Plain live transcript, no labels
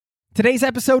Today's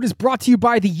episode is brought to you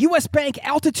by the U.S. Bank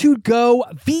Altitude Go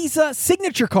Visa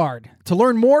Signature Card. To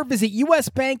learn more, visit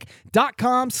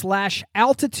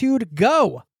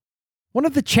usbank.com/altitudego. One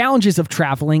of the challenges of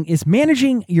traveling is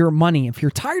managing your money. If you're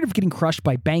tired of getting crushed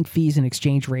by bank fees and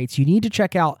exchange rates, you need to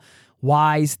check out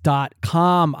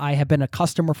Wise.com. I have been a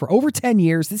customer for over 10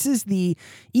 years. This is the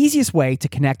easiest way to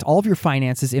connect all of your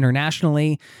finances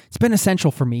internationally. It's been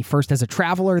essential for me, first as a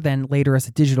traveler, then later as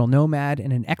a digital nomad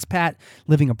and an expat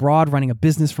living abroad, running a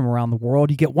business from around the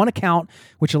world. You get one account,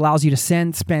 which allows you to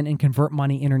send, spend, and convert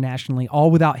money internationally,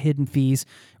 all without hidden fees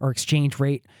or exchange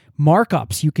rate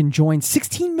markups. You can join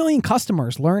 16 million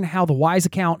customers. Learn how the Wise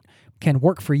account can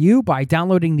work for you by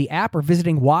downloading the app or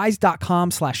visiting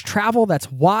wise.com/travel.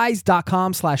 That's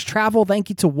wise.com/travel. Thank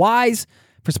you to Wise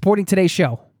for supporting today's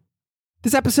show.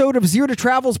 This episode of Zero to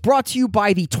Travel is brought to you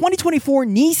by the 2024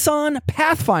 Nissan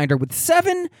Pathfinder with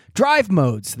 7 drive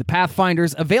modes. The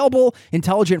Pathfinder's available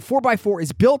intelligent 4x4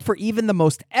 is built for even the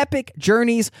most epic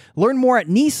journeys. Learn more at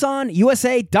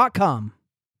nissanusa.com.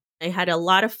 I had a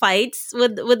lot of fights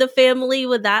with the family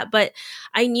with that, but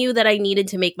I knew that I needed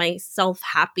to make myself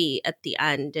happy at the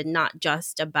end and not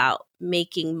just about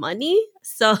making money.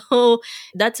 So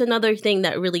that's another thing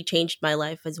that really changed my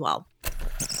life as well.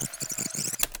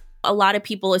 A lot of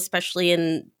people, especially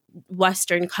in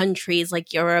Western countries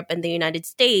like Europe and the United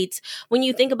States, when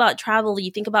you think about travel, you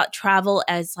think about travel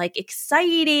as like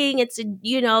exciting. It's,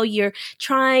 you're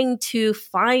trying to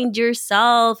find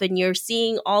yourself and you're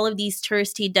seeing all of these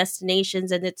touristy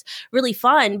destinations and it's really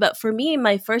fun. But for me,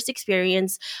 my first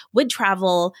experience with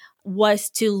travel was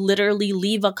to literally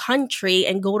leave a country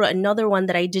and go to another one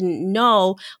that I didn't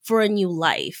know for a new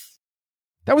life.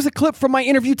 That was a clip from my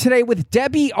interview today with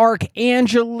Debbie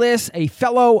Arcangeles, a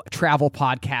fellow travel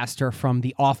podcaster from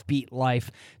the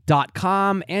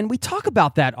offbeatlife.com. And we talk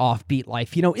about that offbeat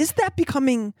life. Is that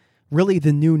becoming really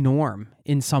the new norm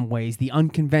in some ways, the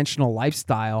unconventional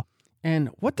lifestyle? And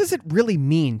what does it really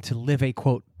mean to live a,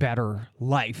 quote, better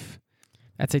life?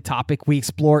 That's a topic we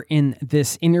explore in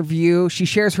this interview. She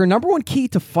shares her number one key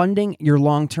to funding your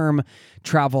long-term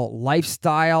travel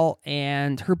lifestyle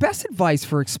and her best advice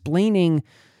for explaining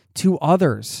to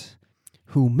others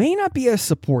who may not be as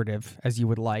supportive as you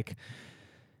would like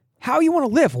how you want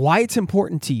to live, why it's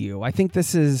important to you. I think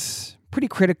this is pretty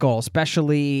critical,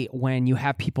 especially when you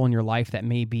have people in your life that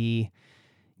may be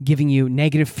giving you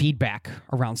negative feedback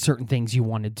around certain things you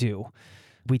want to do.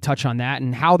 We touch on that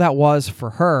and how that was for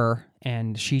her,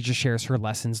 and she just shares her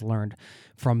lessons learned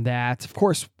from that. Of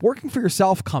course, working for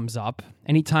yourself comes up.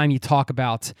 Anytime you talk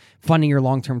about funding your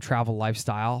long-term travel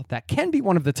lifestyle, that can be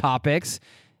one of the topics.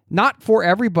 Not for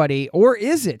everybody, or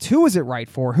is it? Who is it right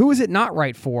for? Who is it not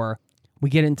right for? We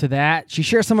get into that. She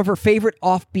shares some of her favorite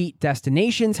offbeat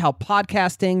destinations, how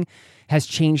podcasting has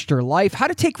changed her life, how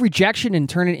to take rejection and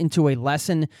turn it into a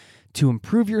lesson to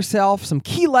improve yourself, some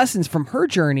key lessons from her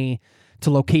journey to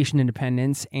location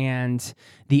independence and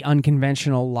the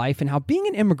unconventional life, and how being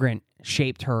an immigrant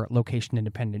shaped her location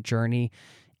independent journey,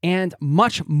 and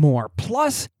much more.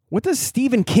 Plus, what does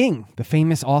Stephen King, the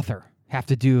famous author, have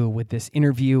to do with this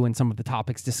interview and some of the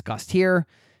topics discussed here?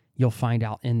 You'll find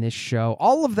out in this show.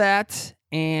 All of that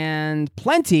and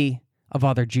plenty of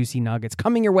other juicy nuggets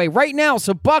coming your way right now.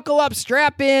 So buckle up,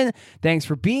 strap in. Thanks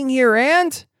for being here,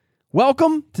 and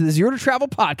welcome to the Zero to Travel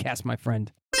podcast, my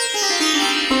friend.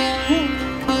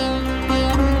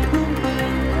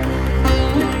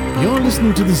 You're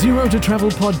listening to the Zero to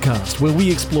Travel podcast, where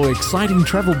we explore exciting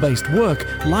travel-based work,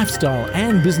 lifestyle,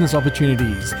 and business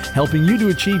opportunities, helping you to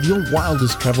achieve your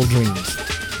wildest travel dreams.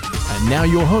 And now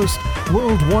your host,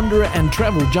 world wanderer and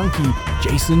travel junkie,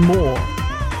 Jason Moore.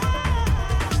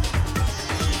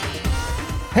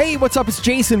 Hey, what's up? It's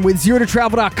Jason with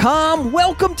ZeroToTravel.com.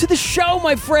 Welcome to the show,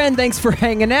 my friend. Thanks for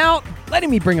hanging out,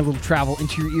 letting me bring a little travel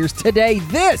into your ears today.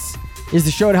 This is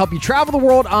the show to help you travel the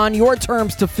world on your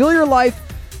terms, to fill your life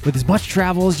with as much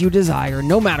travel as you desire,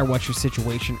 no matter what your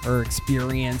situation or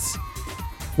experience.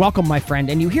 Welcome, my friend.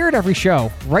 And you hear it every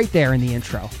show right there in the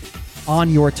intro.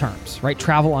 On your terms, right?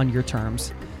 Travel on your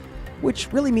terms,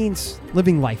 which really means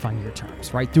living life on your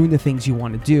terms, right? Doing the things you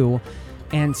want to do.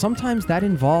 And sometimes that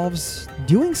involves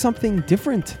doing something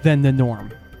different than the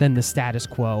norm, than the status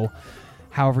quo,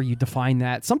 however you define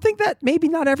that. Something that maybe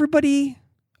not everybody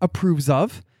approves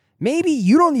of. Maybe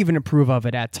you don't even approve of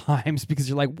it at times because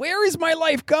you're like, where is my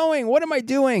life going? What am I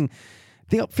doing?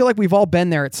 I feel like we've all been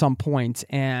there at some point.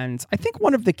 And I think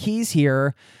one of the keys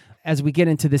here, as we get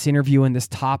into this interview and this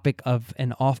topic of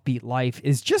an offbeat life,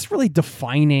 is just really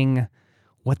defining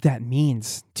what that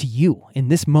means to you in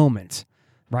this moment,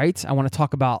 right? I want to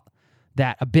talk about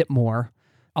that a bit more.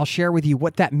 I'll share with you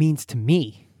what that means to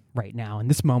me right now in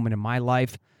this moment in my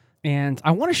life. And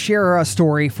I want to share a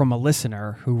story from a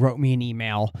listener who wrote me an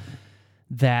email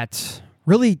that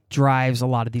really drives a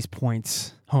lot of these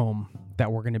points home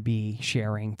that we're going to be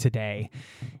sharing today.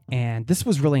 And this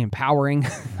was really empowering,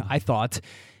 I thought.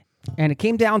 And it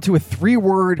came down to a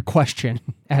 3-word question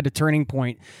at a turning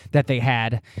point that they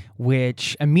had,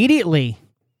 which immediately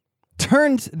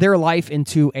turned their life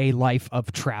into a life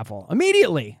of travel.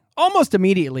 Immediately. Almost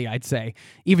immediately, I'd say,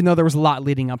 even though there was a lot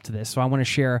leading up to this. So I want to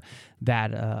share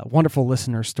that wonderful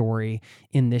listener story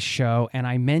in this show. And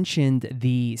I mentioned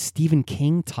the Stephen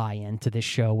King tie-in to this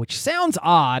show, which sounds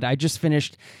odd. I just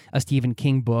finished a Stephen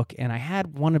King book, and I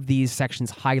had one of these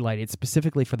sections highlighted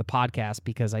specifically for the podcast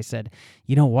because I said,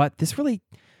 you know what, this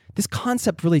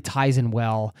concept really ties in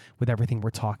well with everything we're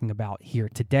talking about here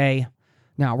today.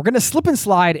 Now, we're going to slip and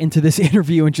slide into this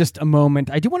interview in just a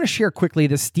moment. I do want to share quickly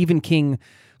this Stephen King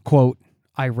quote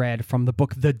I read from the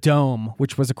book The Dome,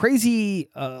 which was a crazy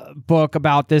book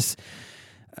about this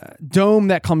dome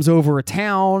that comes over a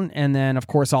town, and then, of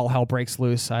course, all hell breaks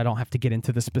loose. I don't have to get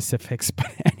into the specifics,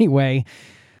 but anyway,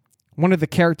 one of the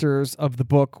characters of the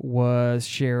book was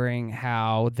sharing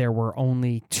how there were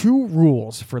only 2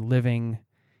 rules for living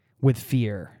with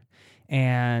fear,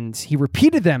 and he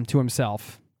repeated them to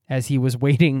himself as he was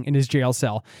waiting in his jail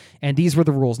cell. And these were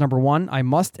the rules. Number 1, I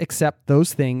must accept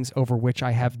those things over which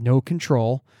I have no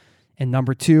control. And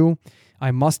number 2,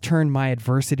 I must turn my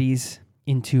adversities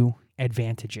into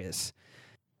advantages.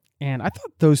 And I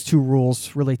thought those 2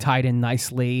 rules really tied in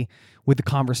nicely with the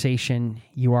conversation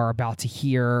you are about to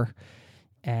hear,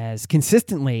 as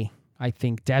consistently, I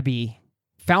think Debbie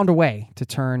found a way to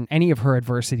turn any of her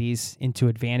adversities into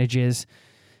advantages.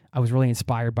 I was really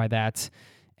inspired by that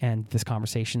and this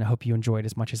conversation. I hope you enjoyed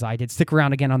as much as I did. Stick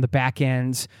around again on the back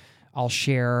ends. I'll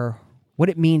share what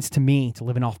it means to me to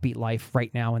live an offbeat life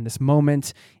right now in this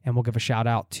moment, and we'll give a shout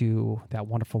out to that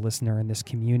wonderful listener in this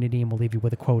community, and we'll leave you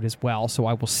with a quote as well. So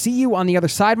I will see you on the other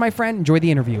side, my friend. Enjoy the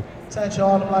interview. Attention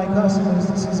all of my customers,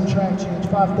 this is a track change,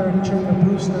 530 Trainer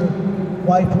Booster,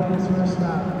 White Plains first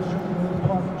stop,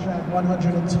 parking track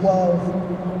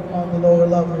 112 on the lower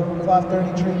level,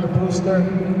 530 Trainer Booster,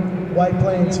 White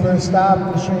Plains first stop,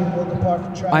 the train will depart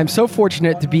from track. I'm so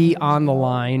fortunate to be on the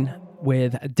line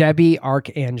with Debbie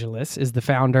Arcangeles, is the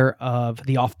founder of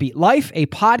The Offbeat Life, a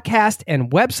podcast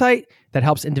and website that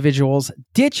helps individuals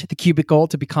ditch the cubicle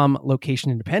to become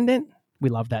location independent. We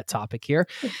love that topic here.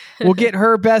 We'll get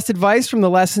her best advice from the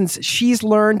lessons she's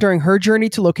learned during her journey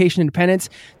to location independence,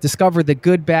 discover the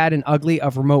good, bad, and ugly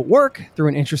of remote work through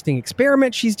an interesting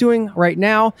experiment she's doing right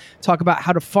now, talk about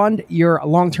how to fund your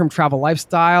long-term travel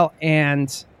lifestyle,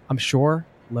 and I'm sure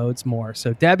loads more.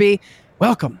 So Debbie,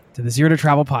 welcome to the Zero to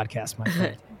Travel podcast, my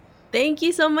friend. Thank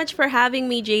you so much for having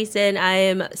me, Jason. I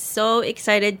am so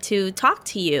excited to talk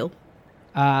to you.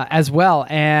 As well.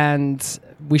 And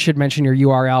we should mention your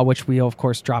URL, which we'll, of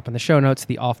course, drop in the show notes,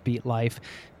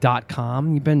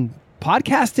 theoffbeatlife.com. You've been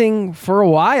podcasting for a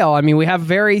while. I mean, we have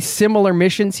very similar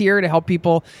missions here to help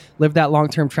people live that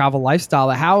long-term travel lifestyle.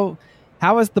 How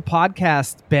has the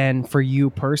podcast been for you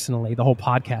personally, the whole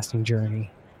podcasting journey?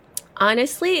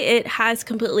 Honestly, it has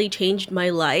completely changed my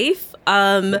life.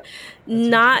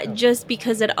 Not just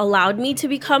because it allowed me to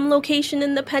become location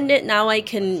independent. Now I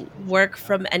can work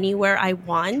from anywhere I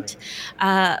want.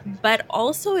 But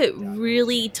also it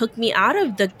really took me out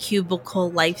of the cubicle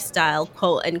lifestyle,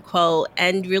 quote unquote,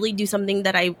 and really do something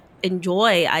that I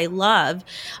enjoy, I love,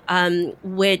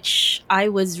 which I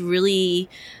was really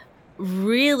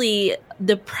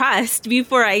depressed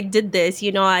before I did this.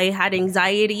 You know, I had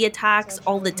anxiety attacks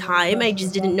all the time. I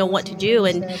just didn't know what to do.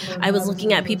 And I was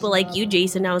looking at people like you,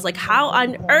 Jason. I was like, how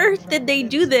on earth did they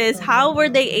do this? How were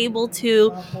they able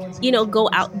to, you know,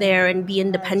 go out there and be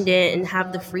independent and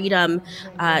have the freedom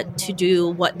to do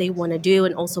what they want to do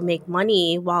and also make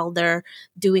money while they're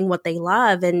doing what they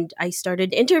love? And I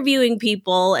started interviewing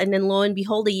people, and then lo and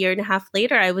behold, a year and a half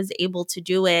later, I was able to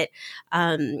do it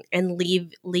and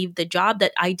leave the job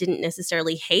that I didn't necessarily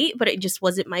hate, but it just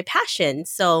wasn't my passion.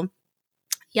 So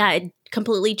yeah, it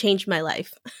completely changed my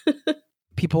life.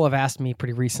 People have asked me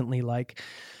pretty recently, like,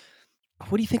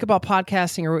 what do you think about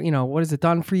podcasting? Or, you know, what has it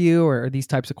done for you? Or these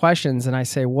types of questions. And I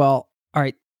say, well, all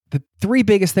right, the 3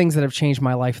 biggest things that have changed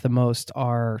my life the most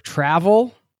are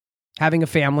travel, having a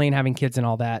family and having kids and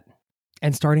all that,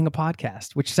 and starting a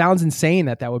podcast, which sounds insane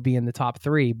that would be in the top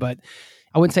 3, but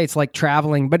I wouldn't say it's like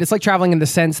traveling, but it's like traveling in the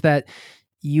sense that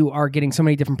you are getting so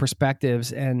many different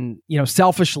perspectives, and, you know,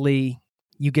 selfishly,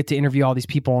 you get to interview all these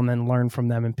people and then learn from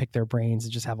them and pick their brains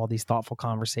and just have all these thoughtful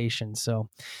conversations. So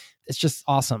it's just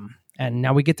awesome. And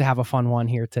now we get to have a fun one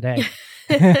here today.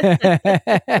 Yeah.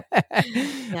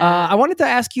 I wanted to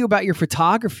ask you about your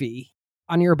photography.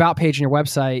 on your about page on your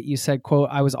website, you said, quote,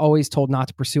 I was always told not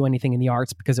to pursue anything in the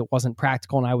arts because it wasn't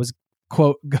practical. And I was,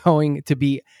 quote, going to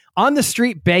be on the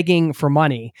street begging for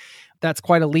money. That's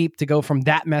quite a leap to go from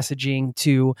that messaging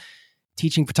to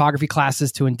teaching photography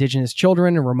classes to indigenous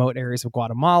children in remote areas of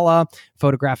Guatemala,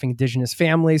 photographing indigenous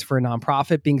families for a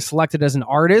nonprofit, being selected as an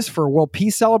artist for a World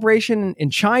Peace Celebration in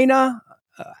China.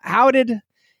 How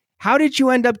did you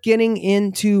end up getting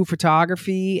into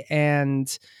photography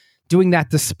and doing that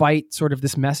despite sort of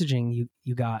this messaging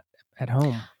you got at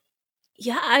home?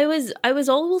 Yeah, I was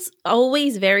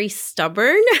always very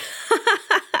stubborn.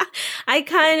 I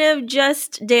kind of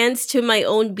just danced to my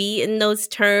own beat in those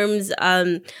terms.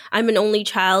 I'm an only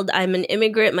child. I'm an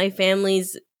immigrant. My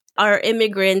family's are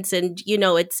immigrants, and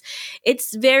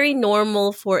it's very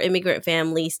normal for immigrant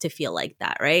families to feel like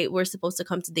that, right? We're supposed to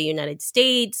come to the United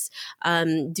States,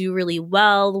 do really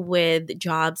well with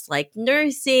jobs like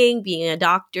nursing, being a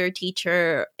doctor,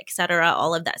 teacher, etc.,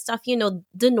 all of that stuff,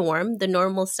 the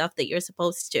normal stuff that you're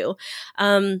supposed to.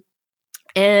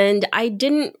 And I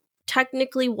didn't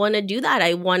technically want to do that.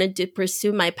 I wanted to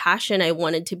pursue my passion. I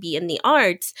wanted to be in the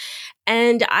arts.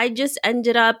 And I just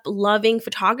ended up loving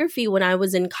photography when I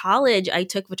was in college. I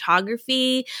took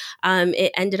photography.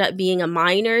 It ended up being a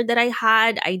minor that I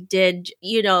had. I did,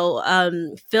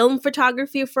 film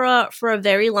photography for a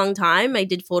very long time. I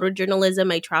did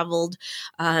photojournalism. I traveled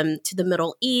to the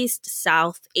Middle East,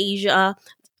 South Asia,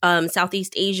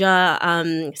 Southeast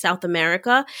Asia, South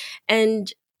America. And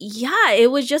yeah,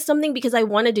 it was just something because I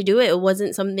wanted to do it. It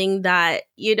wasn't something that,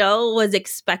 was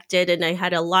expected. And I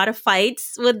had a lot of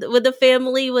fights with the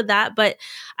family with that. But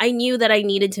I knew that I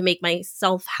needed to make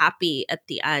myself happy at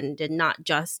the end and not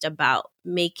just about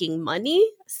making money.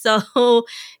 So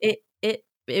it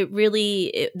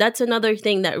really, that's another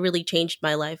thing that really changed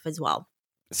my life as well.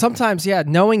 Sometimes, yeah,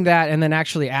 knowing that and then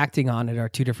actually acting on it are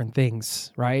two different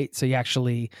things, right? So you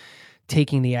actually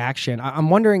taking the action. I'm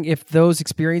wondering if those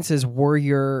experiences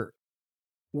was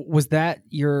that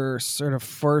your sort of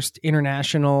first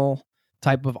international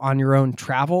type of on your own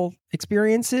travel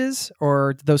experiences,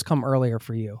 or did those come earlier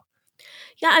for you?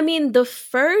 Yeah, I mean, the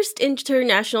first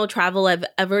international travel I've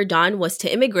ever done was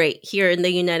to immigrate here in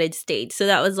the United States. So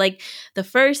that was like the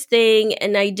first thing.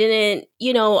 And I didn't,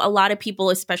 a lot of people,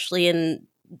 especially in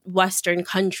Western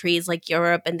countries like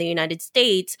Europe and the United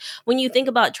States, when you think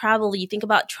about travel, you think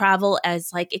about travel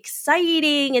as like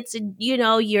exciting. It's,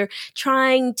 you're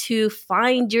trying to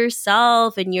find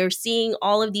yourself and you're seeing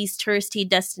all of these touristy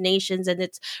destinations and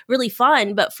it's really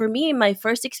fun. But for me, my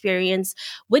first experience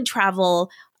with travel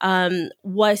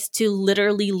was to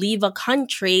literally leave a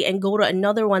country and go to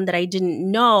another one that I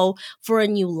didn't know for a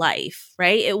new life,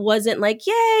 right? It wasn't like,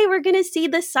 yay, we're going to see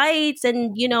the sights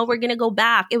and, we're going to go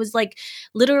back. It was like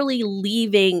literally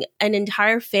leaving an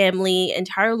entire family,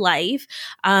 entire life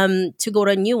to go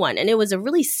to a new one. And it was a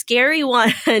really scary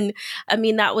one. I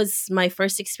mean, that was my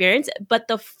first experience. But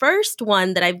the first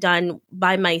one that I've done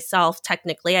by myself,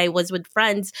 technically, I was with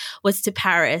friends, was to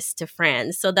Paris, to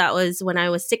France. So that was when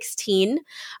I was 16.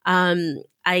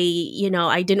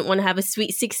 I didn't want to have a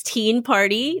sweet 16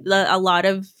 party. A lot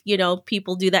of,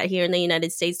 people do that here in the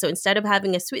United States. So instead of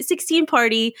having a sweet 16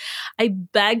 party, I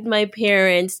begged my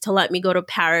parents to let me go to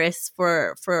Paris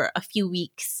for a few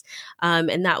weeks.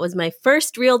 And that was my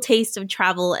first real taste of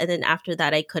travel. And then after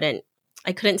that, I couldn't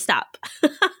stop.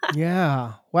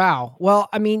 Yeah. Wow. Well,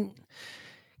 I mean,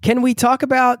 can we talk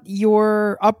about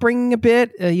your upbringing a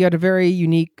bit? You had a very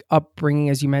unique upbringing,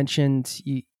 as you mentioned.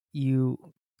 You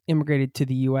immigrated to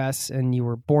the U.S. and you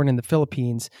were born in the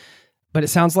Philippines, but it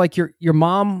sounds like your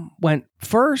mom went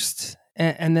first,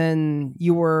 and then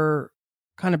you were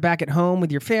kind of back at home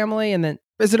with your family. And then,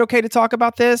 is it okay to talk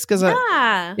about this? Because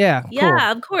yeah, cool.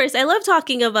 Of course, I love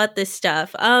talking about this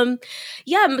stuff.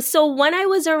 So when I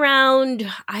was around,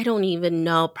 I don't even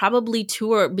know, probably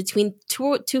between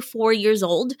 2 to 4 years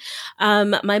old,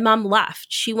 my mom left.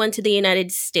 She went to the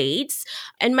United States,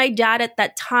 and my dad at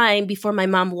that time, before my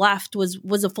mom left,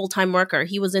 was a full-time worker.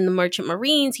 He was in the Merchant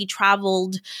Marines. He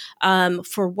traveled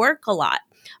for work a lot.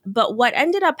 But what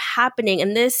ended up happening,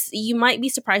 and this, you might be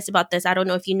surprised about this, I don't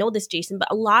know if you know this, Jason, but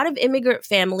a lot of immigrant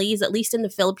families, at least in the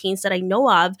Philippines that I know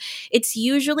of, it's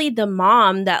usually the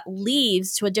mom that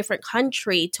leaves to a different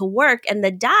country to work, and the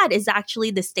dad is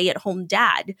actually the stay-at-home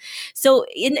dad. So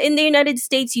in the United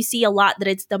States, you see a lot that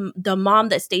it's the mom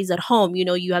that stays at home.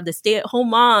 You have the stay-at-home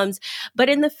moms, but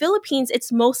in the Philippines,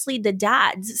 it's mostly the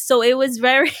dads. So it was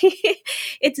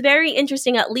it's very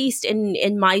interesting, at least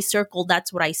in my circle,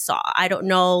 that's what I saw. I don't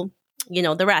know,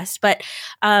 the rest. But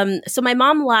so my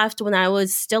mom left when I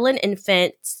was still an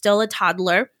infant, still a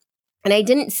toddler. And I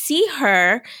didn't see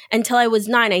her until I was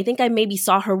 9. I think I maybe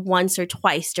saw her once or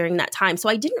twice during that time. So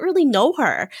I didn't really know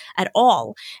her at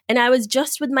all. And I was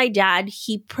just with my dad.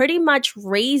 He pretty much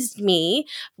raised me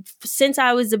since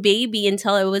I was a baby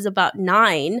until I was about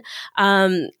 9.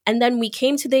 And then we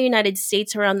came to the United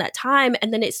States around that time,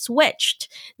 and then it switched.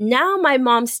 Now my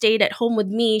mom stayed at home with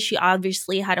me. She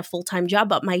obviously had a full-time job,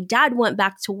 but my dad went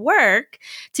back to work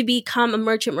to become a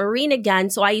merchant marine again.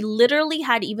 So I literally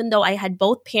had, even though I had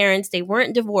both parents, they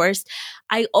weren't divorced,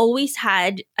 I always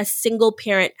had a single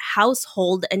parent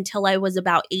household until I was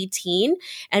about 18.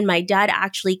 And my dad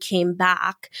actually came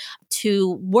back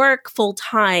to work full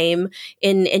time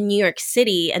in New York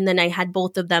City. And then I had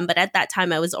both of them. But at that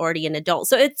time I was already an adult.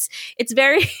 So it's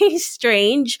very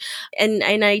strange. And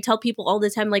I tell people all the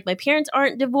time, like, my parents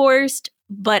aren't divorced,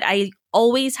 but I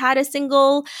always had a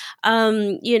single,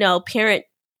 parent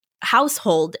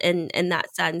household in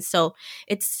that sense. So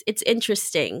it's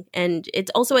interesting. And it's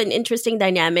also an interesting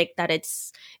dynamic that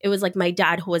it was like my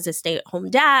dad who was a stay-at-home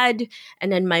dad,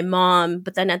 and then my mom.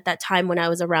 But then at that time when I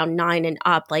was around 9 and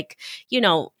up, like,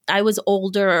 I was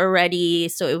older already.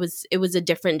 So it was a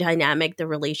different dynamic, the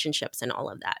relationships and all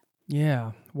of that.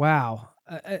 Yeah. Wow.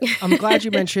 I'm glad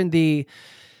you mentioned the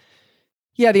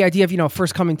idea of,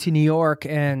 first coming to New York,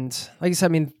 and like I said, I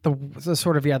mean, the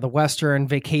sort of, the Western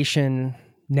vacation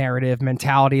narrative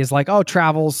mentality is like, oh,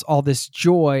 travel's all this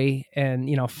joy and,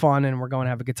 fun, and we're going to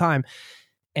have a good time.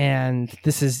 And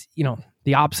this is,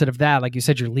 the opposite of that. Like you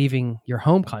said, you're leaving your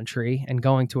home country and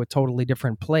going to a totally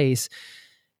different place.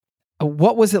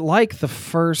 What was it like the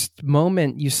first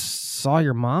moment you saw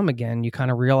your mom again? You kind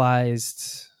of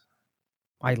realized,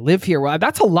 I live here. Well,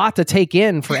 that's a lot to take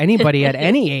in for anybody at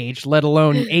any age, let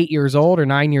alone 8 years old or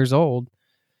 9 years old.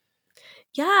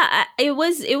 Yeah, it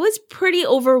was pretty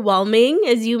overwhelming,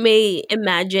 as you may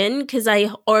imagine, because I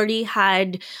already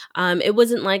had, it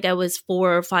wasn't like I was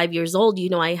 4 or 5 years old.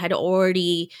 I had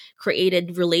already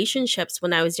created relationships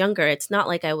when I was younger. It's not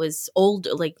like I was old,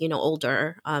 like,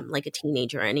 older, like a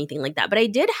teenager or anything like that. But I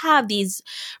did have these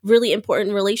really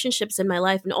important relationships in my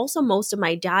life. And also most of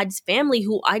my dad's family,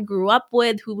 who I grew up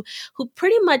with, who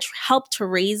pretty much helped to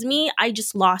raise me, I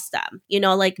just lost them.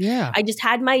 I just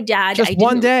had my dad. Just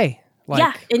one day.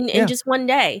 In just one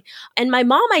day. And my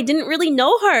mom, I didn't really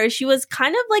know her. She was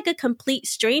kind of like a complete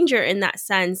stranger in that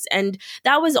sense. And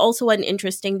that was also an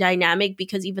interesting dynamic,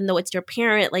 because even though it's your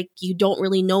parent, like, you don't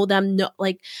really know them,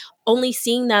 only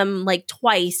seeing them like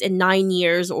twice in 9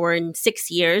 years or in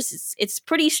 6 years, it's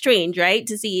pretty strange, right?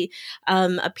 To see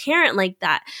a parent like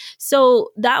that. So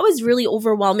that was really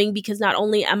overwhelming, because not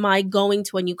only am I going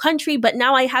to a new country, but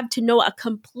now I have to know a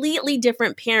completely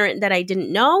different parent that I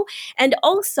didn't know, and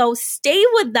also stay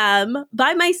with them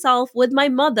by myself with my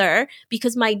mother,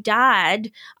 because my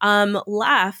dad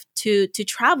left to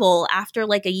travel after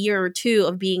like a year or two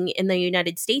of being in the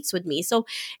United States with me. So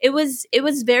it was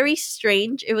very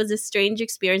strange. It was a strange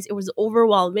experience. It was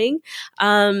overwhelming.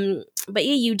 But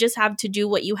yeah, you just have to do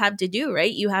what you have to do,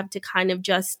 right? You have to kind of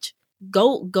just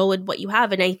go with what you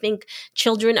have. And I think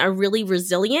children are really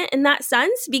resilient in that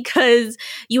sense, because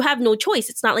you have no choice.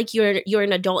 It's not like you're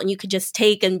an adult and you could just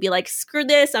take and be like, screw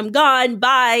this, I'm gone,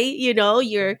 bye. You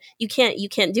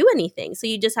can't do anything. So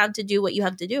you just have to do what you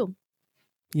have to do.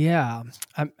 Yeah.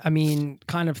 I mean,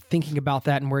 kind of thinking about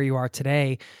that and where you are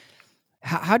today,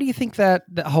 how do you think that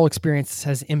the whole experience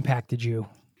has impacted you?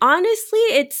 Honestly,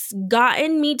 it's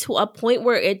gotten me to a point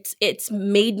where it's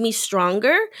made me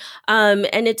stronger. And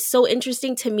it's so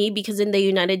interesting to me, because in the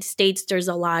United States, there's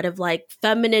a lot of like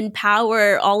feminine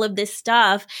power, all of this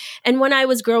stuff. And when I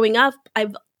was growing up,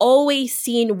 I've always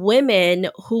seen women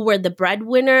who were the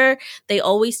breadwinner. They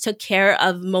always took care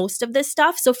of most of this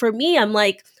stuff. So for me, I'm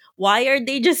like, why are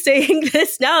they just saying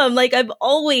this now? I'm like, I've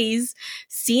always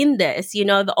seen this,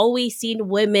 I've always seen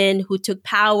women who took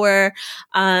power,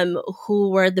 who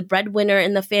were the breadwinner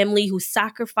in the family, who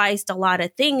sacrificed a lot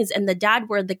of things, and the dad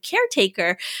were the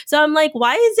caretaker. So I'm like,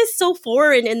 why is this so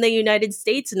foreign in the United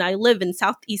States? And I live in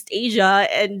Southeast Asia,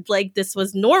 and like, this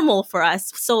was normal for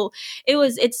us. So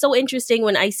it's so interesting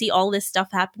when I see all this stuff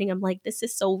happening. I'm like, this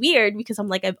is so weird, because I'm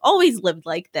like, I've always lived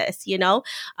like this,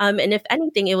 and if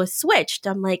anything, it was switched.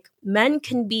 I'm like, men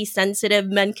can be sensitive.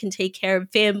 Men can take care of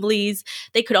families.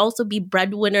 They could also be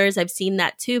breadwinners. I've seen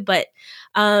that too. But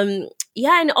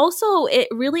yeah, and also it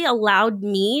really allowed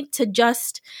me to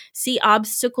just see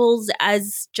obstacles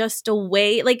as just a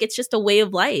way, like, it's just a way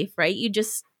of life, right? You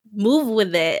just move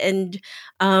with it. And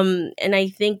I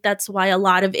think that's why a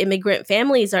lot of immigrant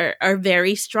families are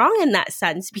very strong in that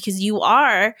sense, because you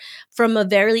are, from a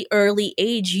very early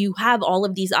age, you have all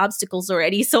of these obstacles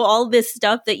already. So all this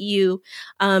stuff that you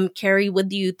carry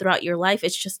with you throughout your life,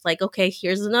 it's just like, okay,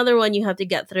 here's another one you have to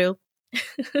get through.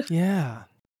 Yeah.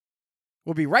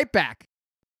 We'll be right back.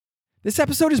 This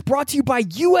episode is brought to you by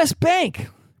US Bank.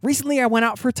 Recently, I went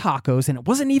out for tacos and it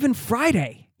wasn't even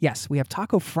Friday. Yes, we have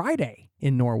Taco Friday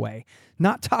in Norway,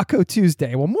 not Taco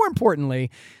Tuesday. Well, more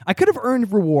importantly, I could have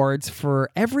earned rewards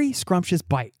for every scrumptious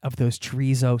bite of those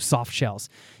chorizo soft shells.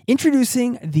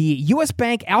 Introducing the US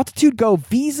Bank Altitude Go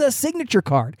Visa Signature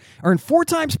Card. Earn 4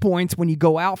 times points when you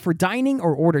go out for dining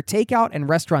or order takeout and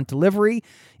restaurant delivery,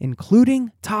 including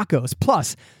tacos.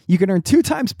 Plus, you can earn 2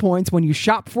 times points when you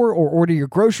shop for or order your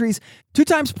groceries, 2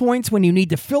 times points when you need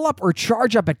to fill up or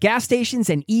charge up at gas stations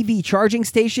and EV charging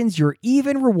stations. You're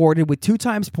even rewarded with 2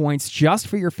 times points just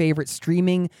for your favorite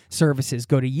streaming services.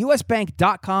 Go to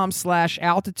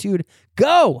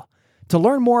usbank.com/altitude-go to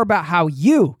learn more about how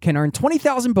you can earn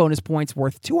 20,000 bonus points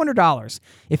worth $200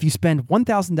 if you spend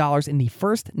 $1,000 in the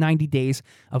first 90 days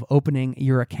of opening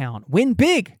your account. Win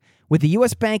big with the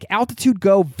US Bank Altitude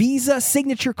Go Visa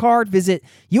Signature Card. Visit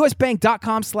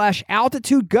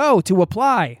usbank.com/altitude-go to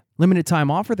apply. Limited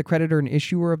time offer. The creditor and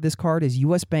issuer of this card is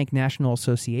US Bank National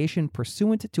Association,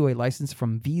 pursuant to a license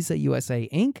from Visa USA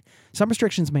Inc. Some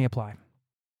restrictions may apply.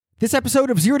 This episode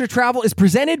of Zero to Travel is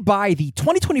presented by the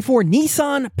 2024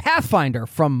 Nissan Pathfinder.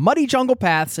 From muddy jungle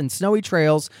paths and snowy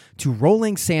trails to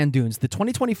rolling sand dunes, the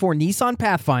 2024 Nissan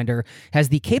Pathfinder has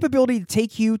the capability to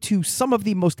take you to some of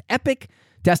the most epic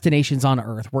destinations on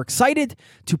Earth. We're excited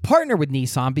to partner with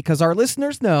Nissan because our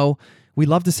listeners know we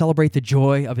love to celebrate the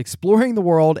joy of exploring the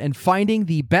world and finding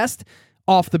the best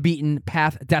off the beaten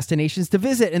path destinations to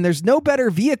visit. And there's no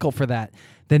better vehicle for that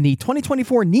than the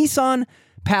 2024 Nissan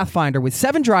Pathfinder. With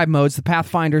 7 drive modes, the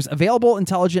Pathfinder's available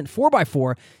intelligent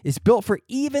 4x4 is built for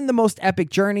even the most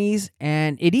epic journeys,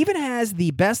 and it even has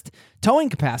the best towing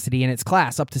capacity in its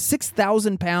class, up to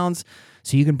 6,000 pounds,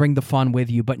 so you can bring the fun with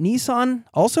you. But Nissan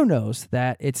also knows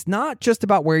that it's not just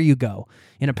about where you go.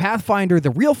 In a Pathfinder,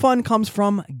 the real fun comes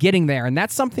from getting there, and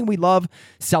that's something we love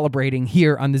celebrating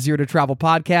here on the Zero to Travel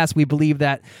podcast. We believe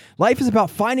that life is about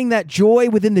finding that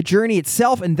joy within the journey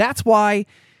itself, and that's why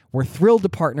we're thrilled to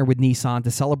partner with Nissan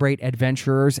to celebrate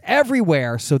adventurers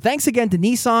everywhere. So thanks again to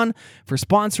Nissan for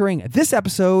sponsoring this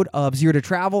episode of Zero to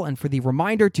Travel and for the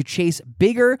reminder to chase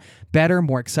bigger, better,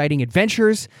 more exciting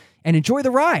adventures and enjoy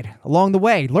the ride along the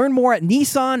way. Learn more at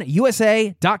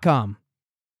nissanusa.com.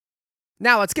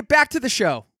 Now let's get back to the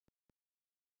show.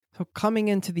 So coming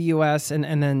into the U.S. and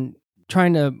then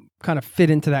trying to kind of fit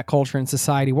into that culture and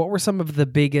society, what were some of the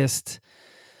biggest,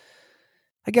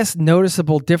 I guess,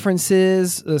 noticeable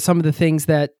differences, some of the things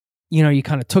that, you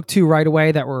kind of took to right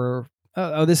away that were,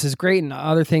 oh, this is great, and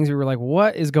other things we were like,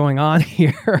 what is going on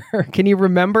here? Can you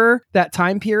remember that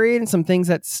time period and some things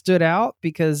that stood out?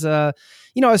 Because,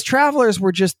 as travelers,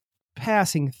 we're just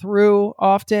passing through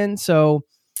often. So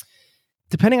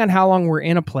depending on how long we're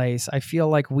in a place, I feel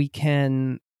like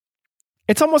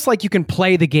it's almost like you can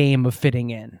play the game of fitting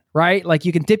in, right? Like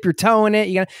you can dip your toe in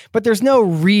it, but there's no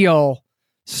real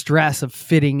stress of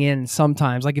fitting in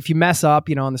sometimes. Like if you mess up,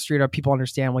 on the street, or people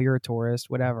understand, well, you're a tourist,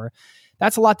 whatever.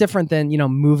 That's a lot different than,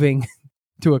 moving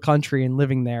to a country and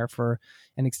living there for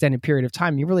an extended period of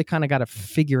time. You really kind of got to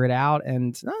figure it out,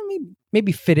 and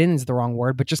maybe fit in is the wrong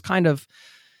word, but just kind of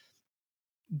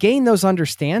gain those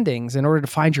understandings in order to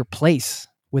find your place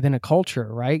within a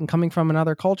culture, right? And coming from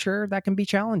another culture, that can be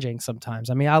challenging sometimes.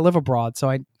 I mean, I live abroad, so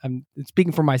I'm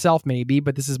speaking for myself maybe,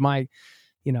 but this is my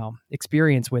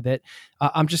experience with it.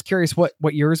 I'm just curious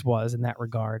what yours was in that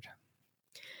regard.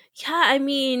 Yeah, I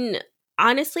mean,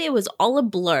 honestly, it was all a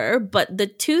blur, but the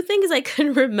 2 things I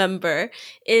can remember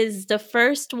is the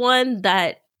first one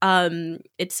that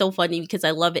it's so funny because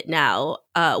I love it now.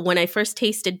 When I first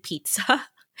tasted pizza.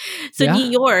 So Yeah.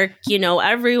 New York,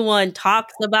 everyone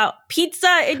talks about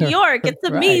pizza in New York. It's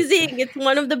amazing. Right. It's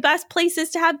one of the best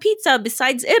places to have pizza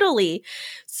besides Italy.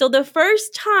 So the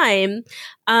first time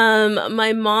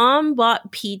my mom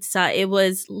bought pizza, it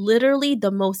was literally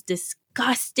the most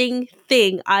disgusting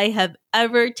thing I have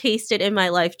ever tasted in my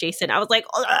life, Jason. I was like,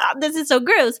 oh, this is so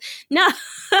gross. No,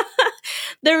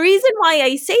 the reason why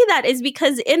I say that is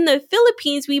because in the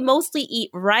Philippines, we mostly eat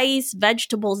rice,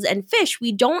 vegetables, and fish.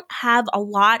 We don't have a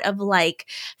lot of like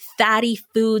fatty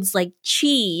foods like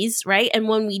cheese, right? And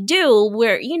when we do,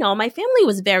 my family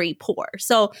was very poor.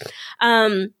 So,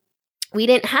 we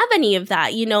didn't have any of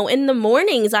that. In the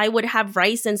mornings, I would have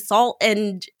rice and salt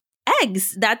and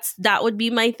eggs. That would be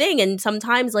my thing. And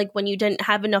sometimes like when you didn't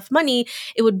have enough money,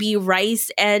 it would be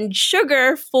rice and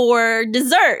sugar for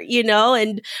dessert,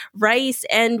 and rice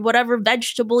and whatever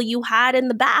vegetable you had in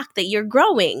the back that you're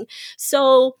growing.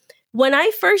 So when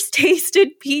I first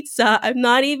tasted pizza, I'm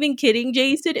not even kidding,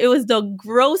 Jason, it was the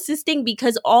grossest thing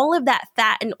because all of that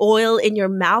fat and oil in your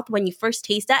mouth when you first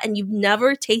taste that and you've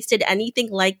never tasted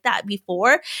anything like that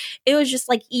before, it was just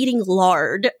like eating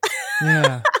lard.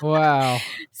 Yeah. Wow.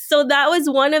 So that was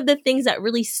one of the things that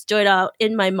really stood out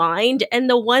in my mind. And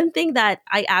the one thing that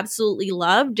I absolutely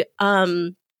loved,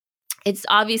 it's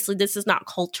obviously this is not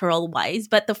cultural wise,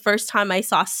 but the first time I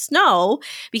saw snow,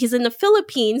 because in the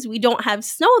Philippines, we don't have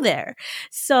snow there.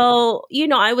 So,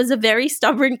 I was a very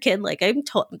stubborn kid. Like I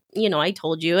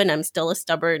told you, and I'm still a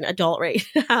stubborn adult right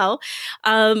now.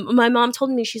 My mom told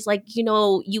me, she's like,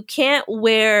 you can't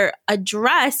wear a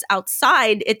dress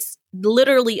outside. It's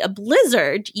literally a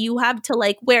blizzard. You have to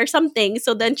like wear something.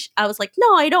 So then I was like,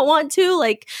 no, I don't want to.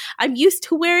 Like I'm used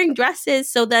to wearing dresses.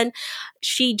 So then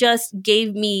she just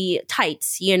gave me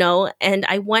tights, and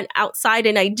I went outside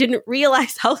and I didn't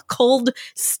realize how cold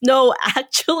snow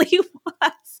actually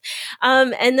was.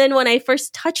 And then when I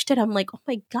first touched it, I'm like, oh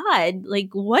my God, like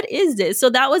what is this? So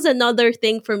that was another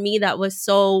thing for me that was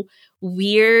so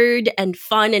weird and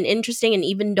fun and interesting. And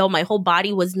even though my whole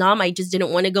body was numb, I just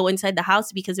didn't want to go inside the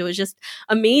house because it was just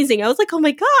amazing. I was like, oh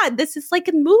my God, this is like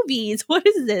in movies. What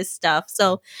is this stuff?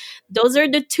 So those are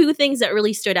the two things that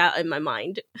really stood out in my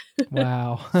mind.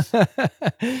 Wow.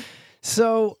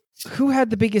 So who had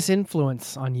the biggest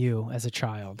influence on you as a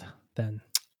child then?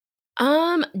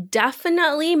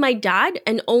 Definitely my dad,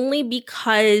 and only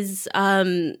because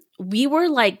we were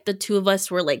like the two of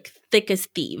us were like thick as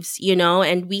thieves,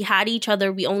 and we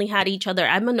only had each other.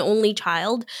 I'm an only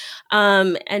child.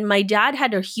 And my dad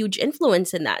had a huge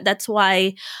influence in that. That's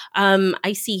why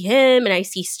I see him and I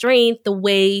see strength the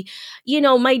way,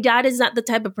 my dad is not the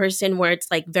type of person where it's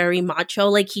like very macho.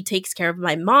 Like he takes care of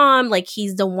my mom. Like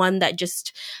he's the one that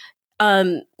just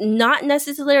not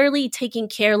necessarily taking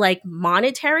care like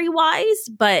monetary wise,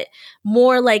 but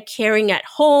more like caring at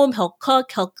home. He'll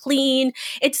cook, he'll clean.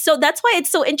 That's why it's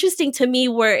so interesting to me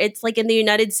where it's like in the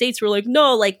United States, we're like,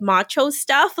 no, like macho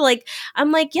stuff. Like,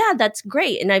 I'm like, yeah, that's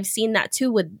great. And I've seen that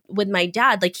too with my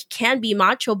dad. Like he can be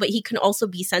macho, but he can also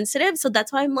be sensitive. So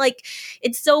that's why I'm like,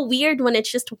 it's so weird when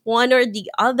it's just one or the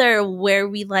other where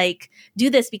we like do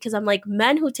this, because I'm like,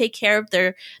 men who take care of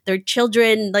their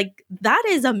children, like that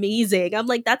is amazing. I'm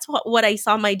like, that's what I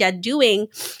saw my dad doing.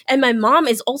 And my mom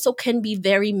can be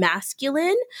very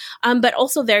masculine, but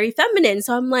also very feminine.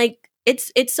 So I'm like,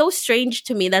 it's so strange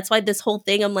to me. That's why this whole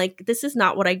thing, I'm like, this is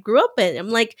not what I grew up in. I'm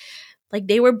like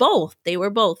they were both.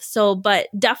 So, but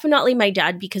definitely my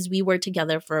dad, because we were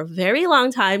together for a very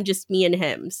long time, just me and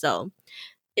him. So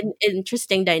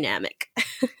interesting dynamic.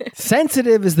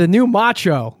 Sensitive is the new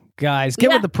macho. Guys,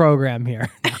 get with the program here.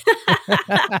 But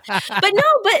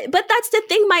that's the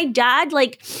thing. My dad,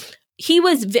 like,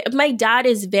 my dad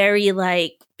is very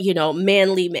like,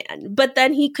 manly man, but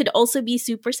then he could also be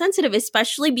super sensitive,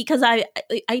 especially because I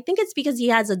think it's because he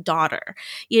has a daughter.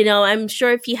 I'm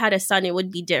sure if he had a son, it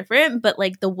would be different, but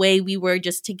like the way we were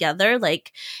just together,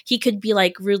 like he could be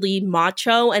like really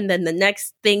macho. And then the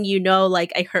next thing,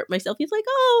 like I hurt myself. He's like,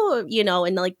 oh,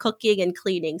 and like cooking and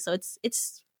cleaning. So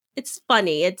it's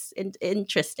funny. It's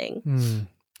interesting.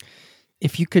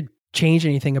 If you could change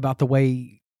anything about the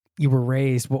way you were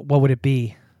raised, what would it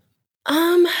be?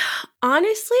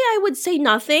 Honestly, I would say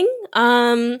nothing.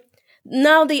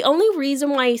 Now, the only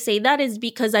reason why I say that is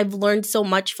because I've learned so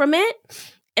much from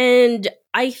it. And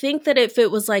I think that if it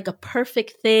was like a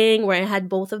perfect thing where I had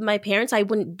both of my parents, I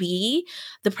wouldn't be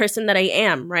the person that I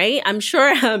am, right? I'm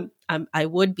sure I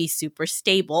would be super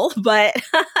stable, but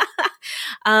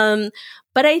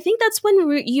but I think that's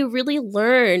when you really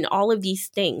learn all of these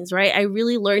things, right? I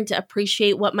really learned to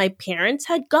appreciate what my parents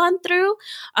had gone through,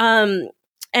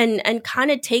 and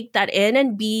kind of take that in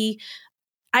and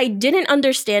I didn't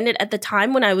understand it at the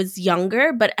time when I was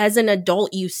younger, but as an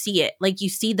adult, you see it. Like you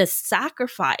see the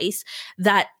sacrifice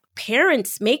that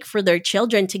parents make for their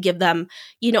children to give them,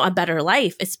 a better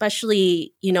life,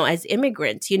 especially, as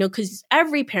immigrants, because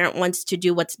every parent wants to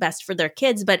do what's best for their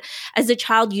kids. But as a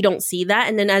child, you don't see that.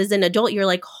 And then as an adult, you're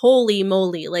like, holy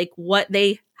moly, like what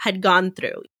they had gone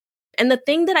through. And the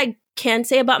thing that I can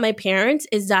say about my parents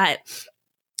is that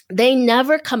they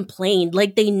never complained.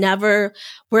 Like they never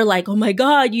were like, oh my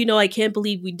God, I can't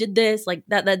believe we did this, like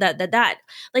that.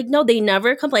 Like, no, they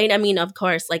never complained. I mean, of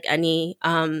course, like any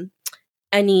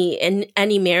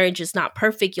any marriage is not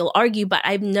perfect, you'll argue, but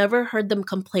I've never heard them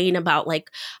complain about like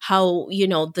how,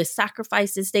 the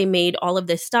sacrifices they made, all of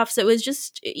this stuff. So it was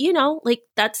just, like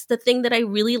that's the thing that I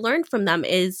really learned from them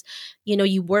is,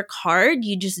 you work hard,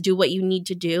 you just do what you need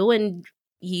to do, and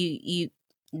you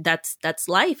that's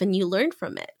life, and you learn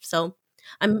from it. So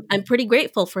I'm pretty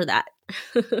grateful for that.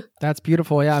 That's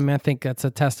beautiful. Yeah, I mean, I think that's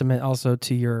a testament also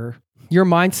to your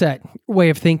mindset, way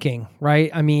of thinking,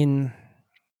 right? I mean,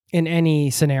 in any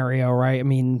scenario, right? I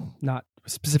mean, not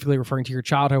specifically referring to your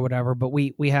childhood or whatever, but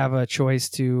we have a choice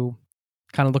to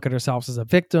kind of look at ourselves as a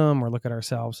victim or look at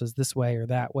ourselves as this way or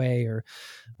that way, or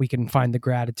we can find the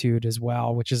gratitude as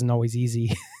well, which isn't always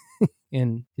easy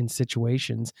in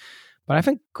situations. But I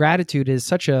think gratitude is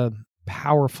such a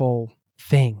powerful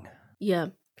thing. Yeah.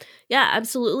 Yeah,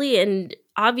 absolutely. And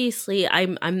obviously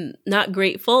I'm not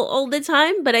grateful all the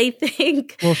time, but I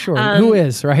think well, sure. Who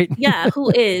is, right? Yeah,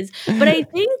 who is? But I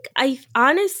think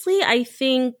I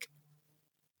think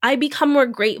I become more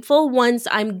grateful once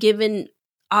I'm given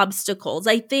obstacles.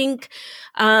 I think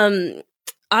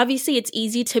obviously it's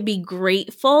easy to be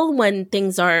grateful when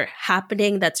things are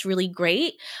happening that's really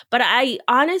great, but I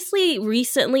honestly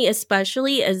recently,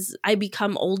 especially as I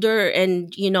become older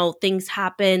and things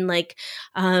happen, like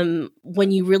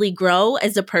when you really grow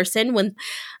as a person, when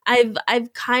I've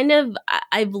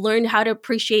learned how to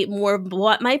appreciate more of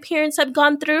what my parents have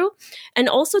gone through, and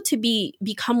also to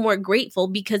become more grateful,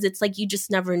 because it's like you just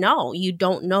never know. You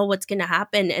don't know what's going to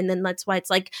happen, and then that's why it's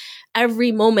like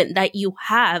every moment that you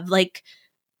have, like,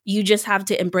 you just have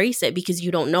to embrace it because you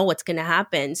don't know what's going to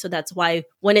happen. So that's why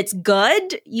when it's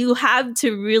good, you have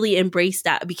to really embrace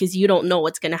that because you don't know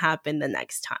what's going to happen the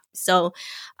next time. So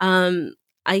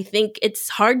I think it's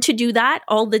hard to do that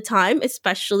all the time,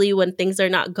 especially when things are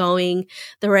not going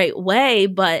the right way.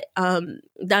 But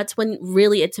that's when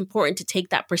really it's important to take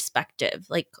that perspective.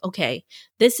 Like, okay,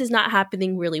 this is not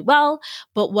happening really well,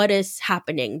 but what is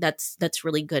happening that's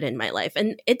really good in my life?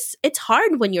 And it's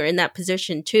hard when you're in that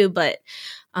position too. But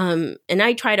and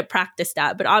I try to practice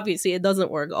that, but obviously it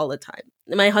doesn't work all the time.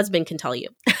 My husband can tell you.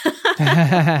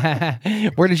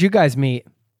 Where did you guys meet?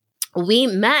 We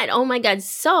met. Oh my God.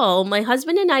 So my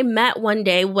husband and I met one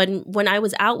day when I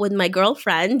was out with my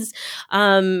girlfriends.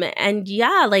 And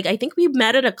yeah, like I think we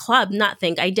met at a club. Not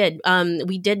think I did.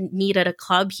 We did meet at a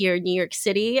club here in New York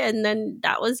City, and then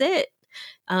that was it.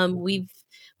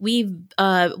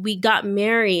 We got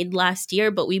married last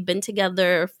year, but we've been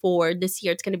together for this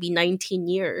year. It's going to be 19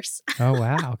 years. Oh,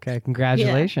 wow. Okay.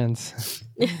 Congratulations.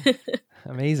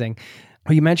 Amazing.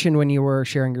 Well, you mentioned when you were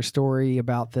sharing your story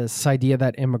about this idea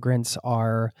that immigrants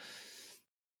are,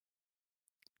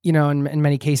 in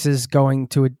many cases going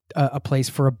to a place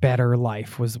for a better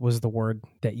life was the word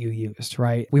that you used,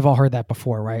 right? We've all heard that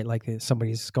before, right? Like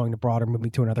somebody's going abroad or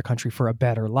moving to another country for a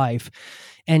better life.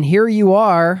 And here you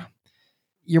are,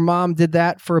 your mom did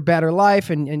that for a better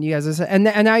life. And you guys, and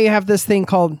now you have this thing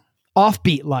called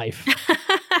offbeat life.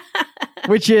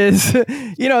 Which is,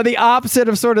 the opposite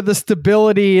of sort of the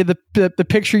stability, the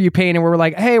picture you paint, and we're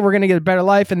like, hey, we're going to get a better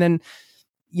life. And then,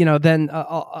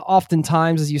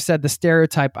 oftentimes, as you said, the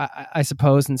stereotype, I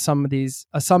suppose, in some of these,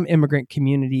 some immigrant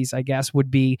communities, I guess, would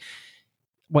be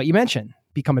what you mentioned,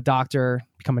 become a doctor,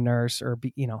 become a nurse, or,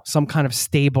 some kind of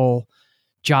stable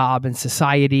job in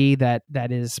society that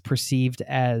is perceived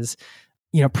as,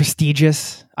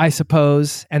 prestigious, I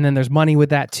suppose. And then there's money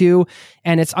with that too.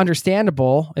 And it's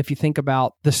understandable if you think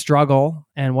about the struggle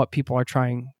and what people are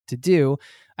trying to do.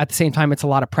 At the same time, it's a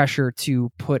lot of pressure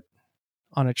to put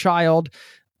on a child.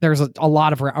 There's a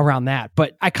lot of around that.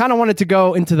 But I kind of wanted to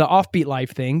go into the offbeat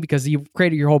life thing because you've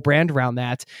created your whole brand around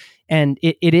that. And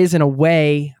it is, in a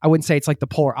way, I wouldn't say it's like the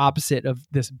polar opposite of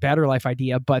this better life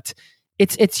idea, but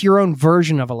it's your own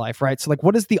version of a life, right? So like,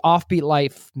 what does the offbeat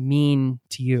life mean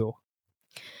to you?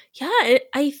 Yeah,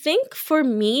 I think for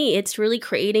me, it's really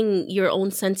creating your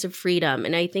own sense of freedom.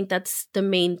 And I think that's the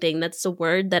main thing. That's the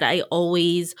word that I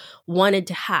always wanted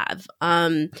to have.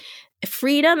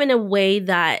 Freedom in a way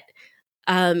that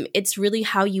it's really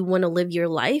how you want to live your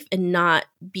life and not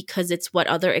because it's what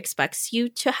other expects you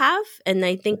to have. And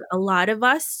I think a lot of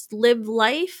us live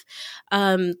life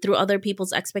through other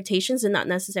people's expectations and not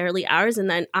necessarily ours. And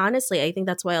then honestly, I think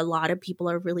that's why a lot of people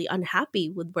are really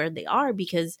unhappy with where they are,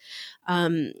 because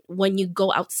when you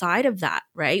go outside of that,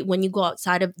 right? When you go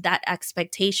outside of that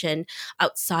expectation,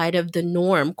 outside of the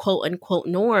norm, quote unquote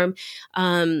norm,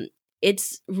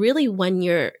 it's really when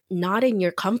you're not in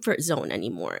your comfort zone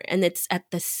anymore, and it's at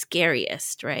the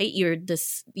scariest, right? You're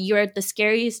at the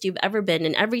scariest you've ever been.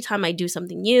 And every time I do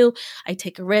something new, I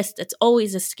take a risk, it's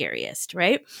always the scariest,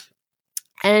 right?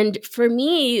 And for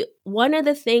me, one of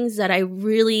the things that I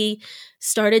really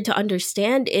started to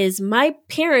understand is my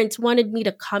parents wanted me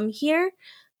to come here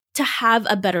to have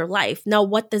a better life. Now,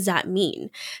 what does that mean?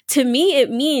 To me,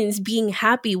 it means being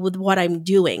happy with what I'm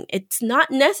doing. It's not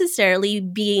necessarily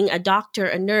being a doctor,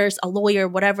 a nurse, a lawyer,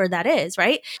 whatever that is,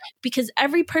 right? Because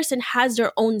every person has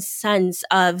their own sense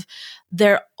of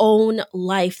their own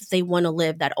life they want to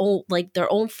live, that own, like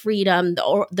their own freedom,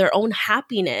 their own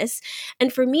happiness.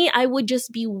 And for me, I would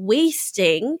just be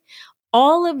wasting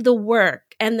all of the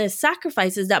work and the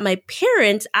sacrifices that my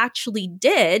parents actually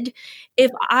did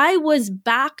if I was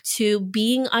back to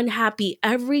being unhappy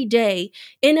every day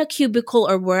in a cubicle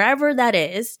or wherever that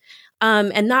is,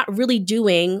 and not really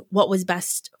doing what was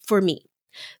best for me.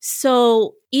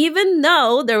 So even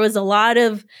though there was a lot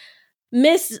of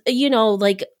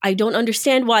like, I don't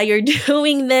understand why you're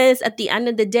doing this. At the end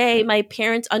of the day, my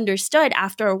parents understood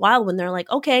after a while when they're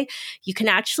like, okay, you can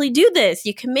actually do this.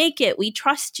 You can make it. We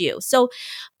trust you. So,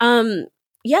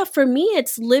 yeah, for me,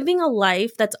 it's living a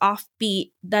life that's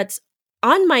offbeat, that's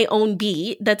on my own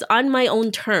beat, that's on my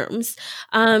own terms.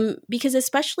 Because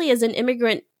especially as an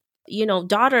immigrant,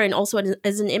 daughter, and also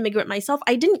as an immigrant myself,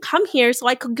 I didn't come here so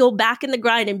I could go back in the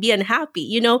grind and be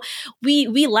unhappy.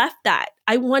 We left that.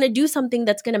 I want to do something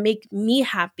that's going to make me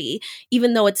happy,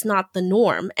 even though it's not the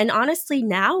norm. And honestly,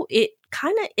 now it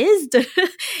kind of is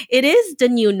it is the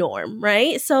new norm,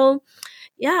 right? So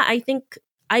yeah, I think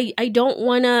I don't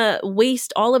want to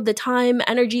waste all of the time,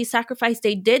 energy, sacrifice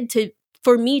they did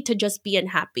for me to just be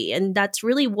unhappy. And that's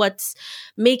really what's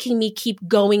making me keep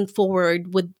going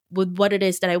forward with what it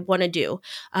is that I want to do,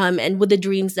 and with the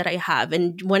dreams that I have.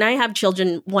 And when I have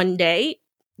children one day,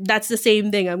 that's the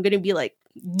same thing. I'm going to be like,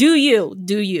 do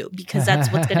you, because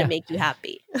that's what's going to make you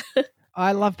happy.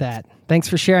 I love that. Thanks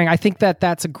for sharing. I think that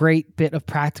that's a great bit of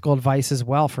practical advice as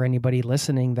well for anybody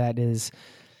listening. That is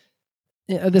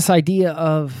this idea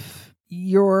of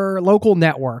your local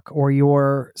network or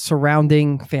your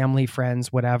surrounding family,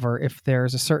 friends, whatever. If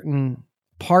there's a certain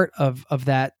part of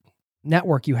that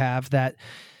network you have that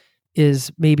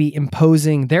is maybe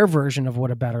imposing their version of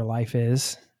what a better life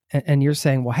is, and you're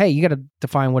saying, well, hey, you got to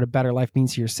define what a better life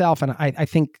means to yourself. And I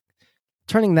think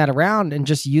turning that around and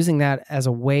just using that as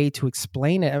a way to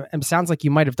explain it, it sounds like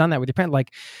you might have done that with your parent,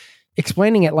 like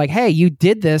explaining it like, hey, you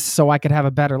did this so I could have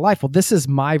a better life. Well, this is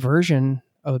my version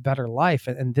of a better life,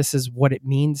 and this is what it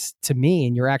means to me,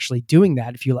 and you're actually doing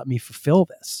that if you let me fulfill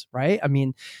this, right? I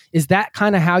mean, is that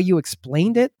kind of how you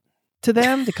explained it to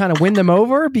them to kind of win them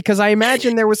over? Because I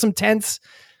imagine there was some tense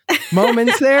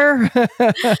moments there.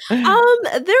 There's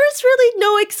really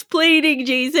no explaining,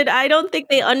 Jason. I don't think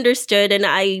they understood, and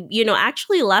I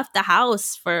actually left the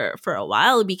house for a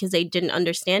while because they didn't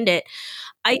understand it.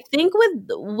 I think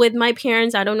with my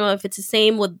parents, I don't know if it's the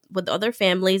same with other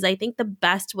families. I think the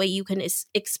best way you can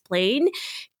explain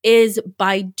is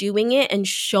by doing it and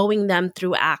showing them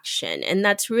through action. And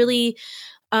that's really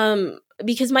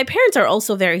because my parents are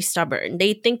also very stubborn.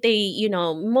 They think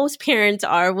most parents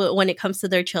are when it comes to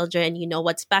their children,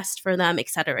 what's best for them, et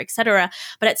cetera, et cetera.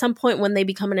 But at some point when they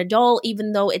become an adult,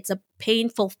 even though it's a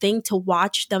painful thing to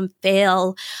watch them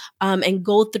fail and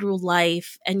go through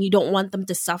life, and you don't want them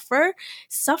to suffer,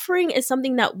 suffering is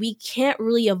something that we can't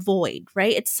really avoid,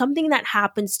 right? It's something that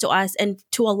happens to us and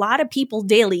to a lot of people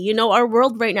daily. Our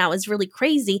world right now is really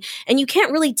crazy, and you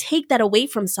can't really take that away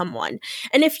from someone.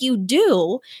 And if you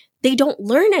do, they don't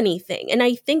learn anything. And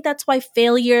I think that's why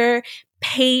failure,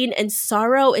 pain, and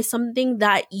sorrow is something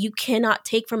that you cannot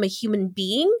take from a human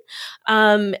being.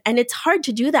 And it's hard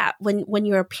to do that when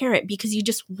you're a parent, because you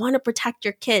just want to protect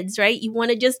your kids, right? You want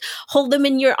to just hold them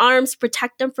in your arms,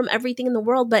 protect them from everything in the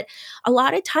world. But a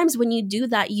lot of times when you do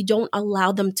that, you don't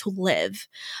allow them to live.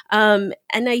 And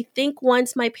I think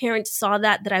once my parents saw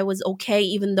that I was okay,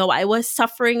 even though I was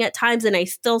suffering at times and I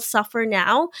still suffer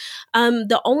now,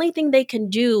 the only thing they can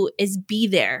do is be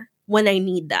there when I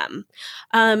need them.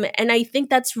 And I think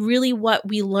that's really what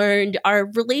we learned. Our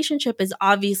relationship is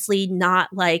obviously not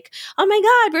like, oh my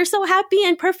God, we're so happy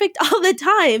and perfect all the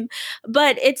time.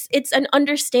 But it's an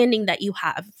understanding that you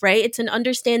have, right? It's an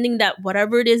understanding that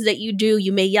whatever it is that you do,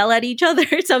 you may yell at each other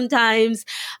sometimes,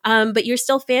 but you're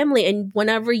still family. And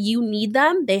whenever you need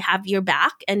them, they have your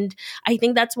back. And I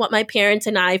think that's what my parents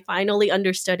and I finally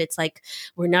understood. It's like,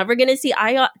 we're never going to see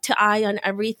eye to eye on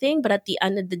everything. But at the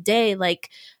end of the day, like,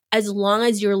 as long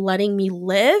as you're letting me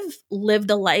live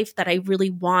the life that I really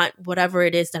want, whatever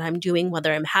it is that I'm doing,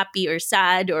 whether I'm happy or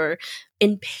sad or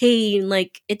in pain,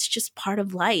 like, it's just part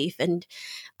of life. And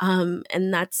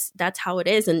that's how it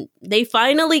is. And they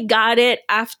finally got it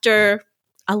after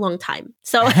a long time.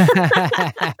 So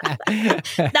that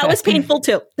was painful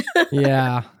too.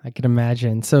 Yeah, I can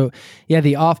imagine. So yeah,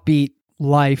 the offbeat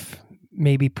life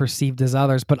may be perceived as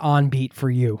others, but on beat for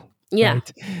you. Yeah,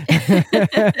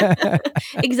 right?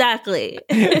 exactly.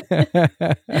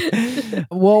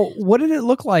 Well, what did it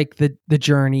look like, the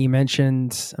journey you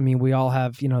mentioned? I mean, we all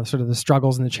have, sort of the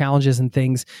struggles and the challenges and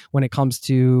things when it comes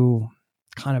to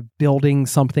kind of building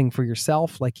something for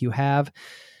yourself like you have.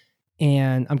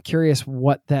 And I'm curious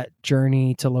what that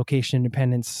journey to location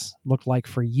independence looked like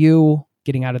for you,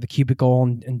 getting out of the cubicle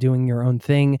and doing your own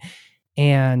thing.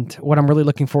 And what I'm really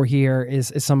looking for here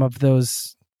is some of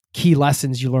those key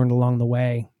lessons you learned along the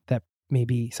way that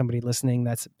maybe somebody listening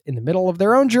that's in the middle of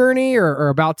their own journey or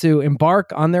about to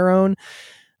embark on their own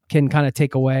can kind of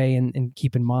take away and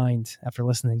keep in mind after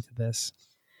listening to this.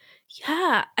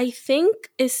 Yeah, I think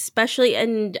especially,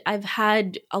 and I've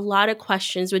had a lot of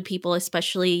questions with people,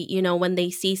 especially, when they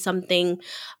see something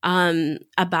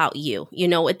about you.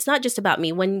 It's not just about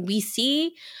me. When we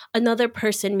see another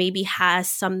person maybe has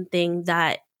something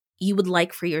that you would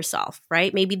like for yourself,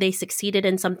 right? Maybe they succeeded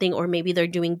in something, or maybe they're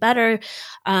doing better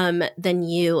than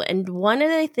you. And one of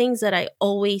the things that I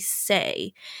always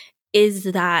say is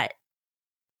that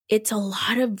it's a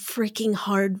lot of freaking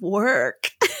hard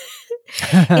work.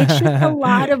 It's just a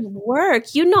lot of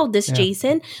work. You know this, Yeah.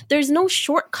 Jason. There's no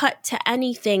shortcut to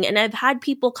anything. And I've had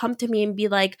people come to me and be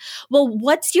like, well,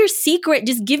 what's your secret?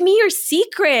 Just give me your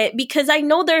secret, because I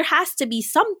know there has to be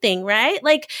something, right?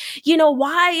 Like,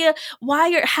 why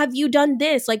have you done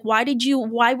this? Like, why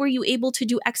were you able to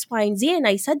do X, Y, and Z? And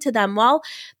I said to them, well,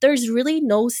 there's really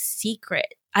no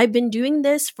secret. I've been doing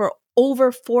this for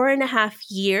over 4.5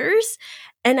 years.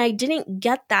 And I didn't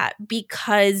get that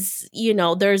because,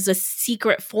 there's a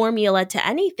secret formula to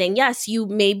anything. Yes,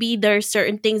 there's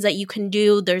certain things that you can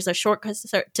do. There's a shortcut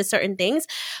to certain things.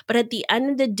 But at the end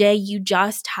of the day, you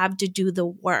just have to do the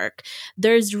work.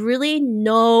 There's really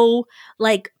no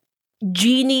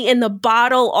genie in the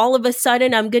bottle. All of a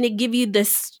sudden, I'm going to give you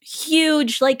this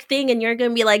huge thing and you're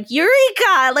going to be like,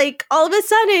 Eureka! All of a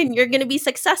sudden, you're going to be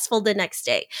successful the next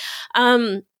day.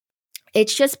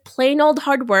 It's just plain old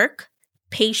hard work.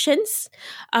 Patience,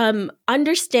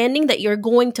 understanding that you're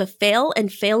going to fail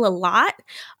and fail a lot.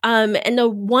 And the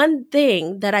one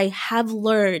thing that I have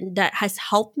learned that has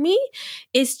helped me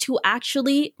is to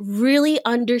actually really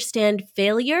understand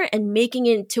failure and making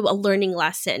it into a learning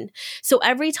lesson. So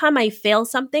every time I fail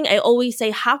something, I always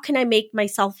say, how can I make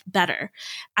myself better?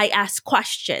 I ask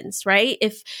questions, right?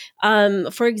 If,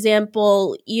 for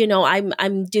example,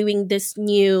 I'm doing this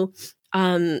new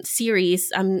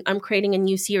series. I'm creating a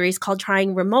new series called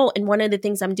Trying Remote. And one of the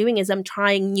things I'm doing is I'm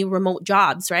trying new remote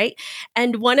jobs, right?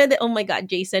 And oh my God,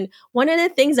 Jason, one of the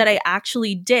things that I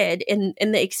actually did in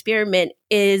the experiment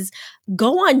is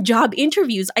go on job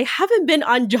interviews. I haven't been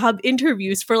on job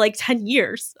interviews for 10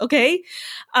 years. Okay.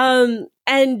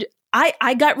 And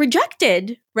I got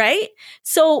rejected, right?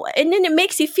 So, and then it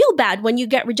makes you feel bad when you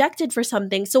get rejected for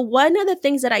something. So one of the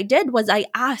things that I did was I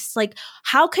asked,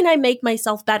 how can I make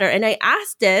myself better? And I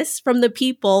asked this from the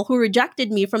people who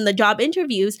rejected me from the job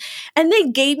interviews, and they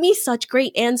gave me such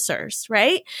great answers,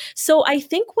 right? So I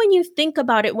think when you think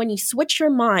about it, when you switch your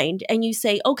mind and you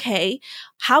say, okay,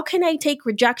 how can I take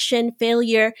rejection,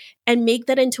 failure, and make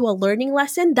that into a learning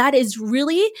lesson? That is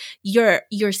really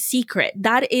your secret.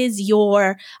 That is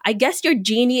your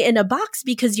genie in a box,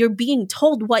 because you're being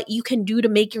told what you can do to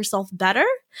make yourself better.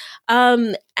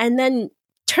 And then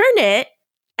turn it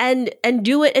and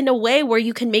do it in a way where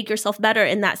you can make yourself better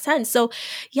in that sense. So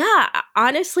yeah,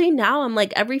 honestly, now I'm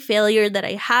every failure that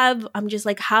I have, I'm just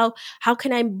how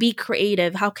can I be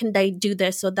creative? How can I do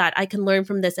this so that I can learn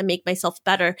from this and make myself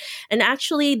better? And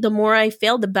actually, the more I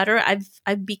fail, the better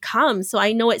I've become. So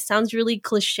I know it sounds really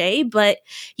cliche, but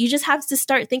you just have to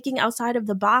start thinking outside of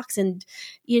the box and,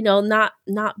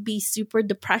 not be super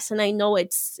depressed. And I know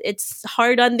it's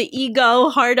hard on the ego,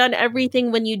 hard on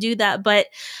everything when you do that, but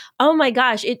oh my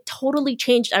gosh, it totally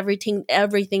changed everything,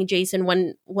 Jason,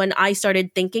 when I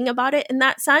started thinking about it in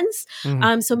that sense.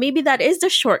 Mm. So maybe that is the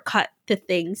shortcut to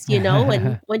things,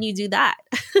 when you do that.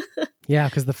 Yeah,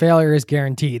 because the failure is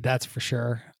guaranteed. That's for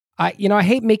sure. I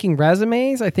hate making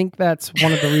resumes. I think that's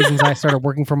one of the reasons I started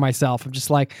working for myself. I'm just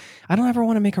I don't ever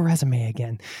want to make a resume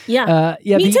again. Yeah.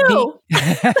 Me too.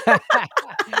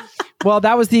 Well,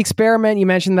 that was the experiment you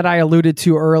mentioned that I alluded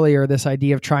to earlier, this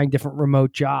idea of trying different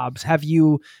remote jobs. Have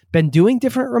you been doing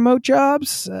different remote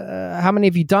jobs? How many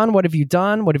have you done? What have you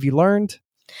done? What have you learned?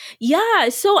 Yeah.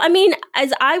 So, I mean,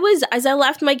 as I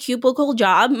left my cubicle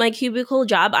job,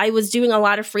 I was doing a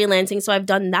lot of freelancing. So I've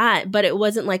done that, but it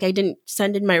wasn't like I didn't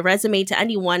send in my resume to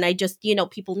anyone. I just,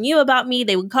 people knew about me.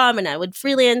 They would come and I would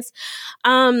freelance.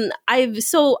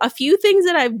 So a few things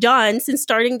that I've done since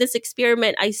starting this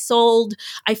experiment, I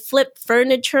flipped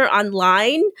furniture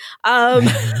online.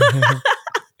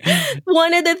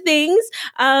 One of the things,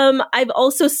 I've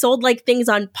also sold like things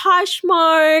on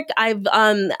Poshmark.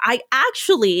 I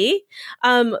actually,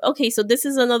 okay, so this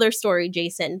is another story,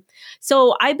 Jason.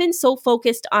 So I've been so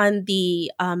focused on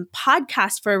the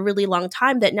podcast for a really long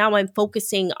time that now I'm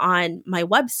focusing on my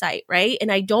website, right?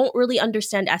 And I don't really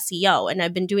understand SEO, and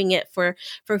I've been doing it for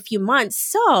a few months.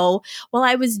 So while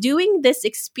I was doing this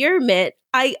experiment,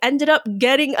 I ended up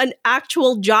getting an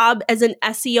actual job as an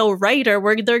SEO writer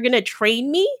where they're going to train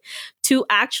me to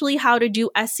actually how to do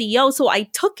SEO. So I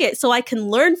took it so I can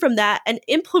learn from that and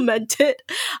implement it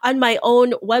on my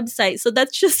own website. So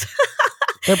that's just...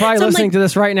 They're probably listening to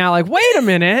this right now like, wait a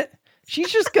minute, she's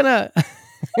just going to...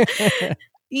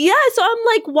 Yeah, so I'm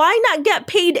like, why not get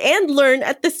paid and learn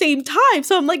at the same time?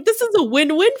 So I'm like, this is a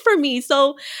win-win for me.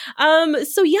 So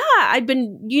yeah, I've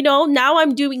been, now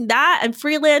I'm doing that. I'm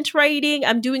freelance writing.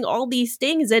 I'm doing all these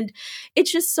things. And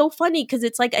it's just so funny because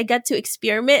it's like I get to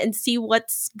experiment and see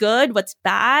what's good, what's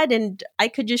bad, and I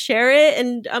could just share it.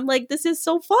 And I'm like, this is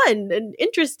so fun and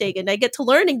interesting. And I get to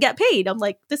learn and get paid. I'm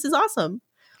like, this is awesome.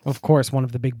 Of course, one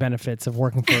of the big benefits of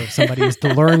working for somebody is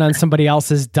to learn on somebody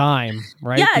else's dime,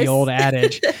 right? Yes. The old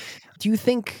adage. Do you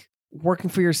think working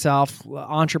for yourself,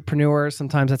 entrepreneurs,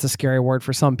 sometimes that's a scary word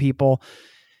for some people.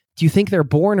 Do you think they're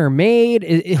born or made?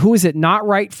 Who is it not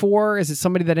right for? Is it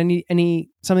somebody that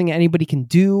something that anybody can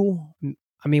do?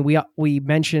 I mean, we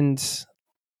mentioned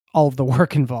all of the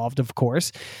work involved, of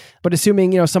course, but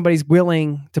assuming, somebody's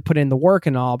willing to put in the work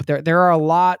and all, but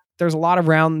there's a lot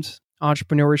around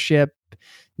entrepreneurship,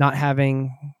 not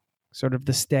having sort of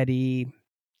the steady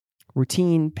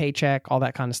routine, paycheck, all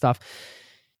that kind of stuff.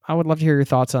 I would love to hear your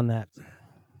thoughts on that.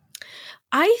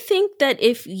 I think that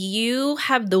if you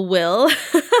have the will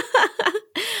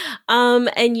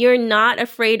and you're not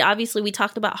afraid, obviously we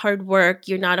talked about hard work,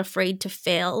 you're not afraid to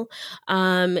fail,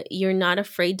 you're not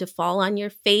afraid to fall on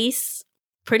your face.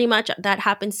 Pretty much that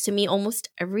happens to me almost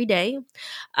every day.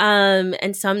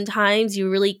 And sometimes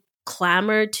you really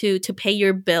clamor to pay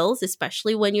your bills,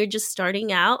 especially when you're just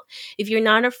starting out. If you're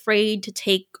not afraid to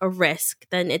take a risk,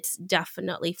 then it's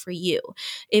definitely for you.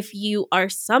 If you are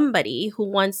somebody who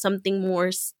wants something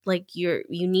more like you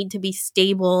need to be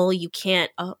stable, you can't,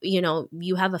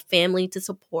 you have a family to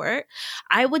support,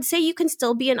 I would say you can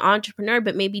still be an entrepreneur,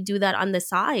 but maybe do that on the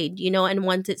side, and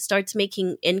once it starts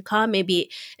making income,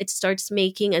 maybe it starts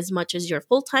making as much as your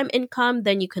full-time income,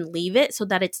 then you can leave it so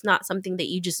that it's not something that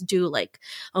you just do like,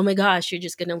 oh my gosh, you're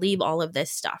just going to leave all of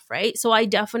this stuff, right? So I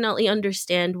definitely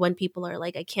understand when people are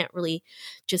like, I can't really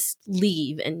just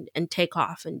leave and take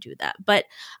off and do that. But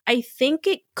I think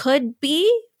it could be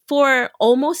for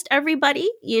almost everybody.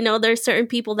 There's certain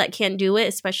people that can't do it,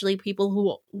 especially people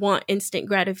who want instant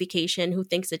gratification, who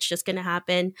thinks it's just going to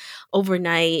happen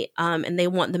overnight, and they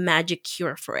want the magic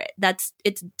cure for it.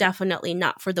 It's definitely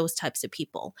not for those types of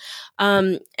people.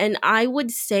 And I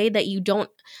would say that you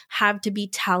don't have to be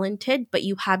talented, but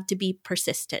you have to be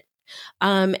persistent.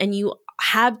 And you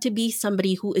have to be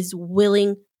somebody who is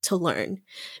willing to learn.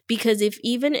 Because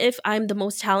even if I'm the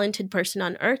most talented person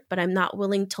on earth, but I'm not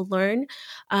willing to learn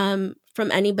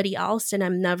from anybody else, and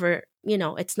I'm never,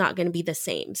 it's not going to be the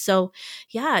same. So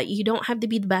yeah, you don't have to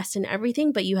be the best in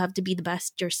everything, but you have to be the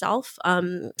best yourself,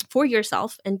 for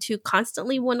yourself, and to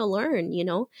constantly want to learn.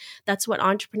 That's what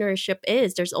entrepreneurship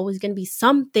is. There's always going to be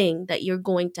something that you're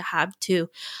going to have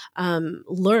to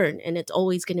learn, and it's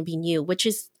always going to be new, which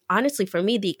is honestly for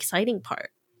me the exciting part.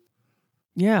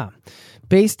 Yeah.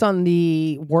 Based on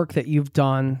the work that you've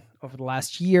done over the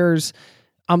last years,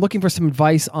 I'm looking for some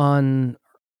advice on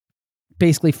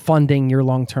basically funding your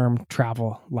long-term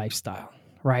travel lifestyle,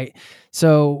 right?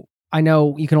 So I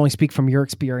know you can only speak from your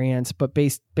experience, but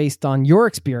based on your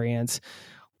experience,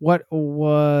 what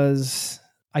was,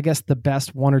 I guess, the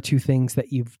best one or two things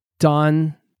that you've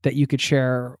done that you could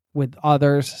share with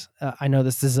others? I know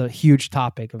this is a huge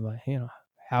topic of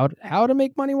how to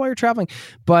make money while you're traveling,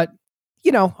 but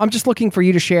I'm just looking for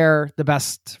you to share the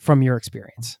best from your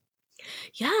experience.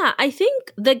 Yeah, I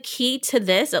think the key to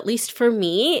this, at least for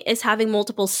me, is having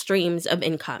multiple streams of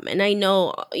income. And I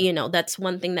know, that's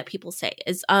one thing that people say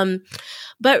is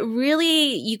but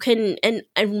really you can and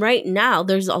right now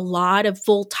there's a lot of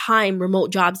full-time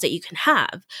remote jobs that you can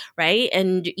have, right?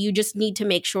 And you just need to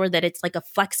make sure that it's like a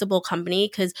flexible company,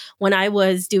 because when I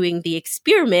was doing the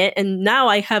experiment and now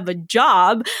I have a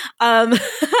job, um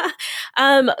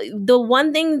the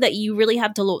one thing that you really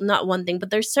have to look, not one thing, but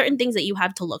there's certain things that you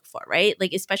have to look for, right?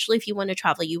 Like, especially if you want to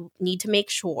travel, you need to make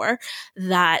sure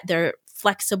that they're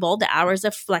flexible, the hours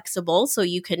are flexible, so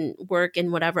you can work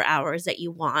in whatever hours that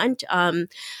you want.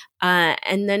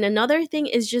 And then another thing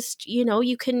is just,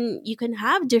 you can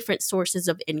have different sources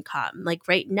of income. Like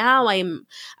right now I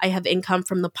have income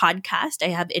from the podcast, I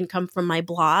have income from my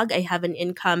blog, I have an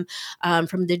income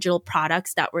from digital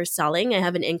products that we're selling, I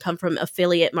have an income from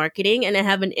affiliate marketing, and I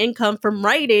have an income from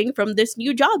writing from this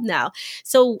new job now.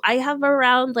 So I have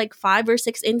around like 5 or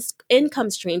 6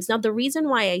 income streams. Now the reason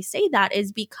why I say that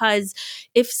is because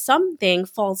if something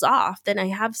falls off, then I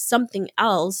have something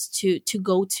else to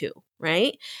go to,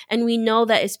 right? And we know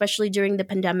that especially during the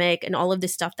pandemic and all of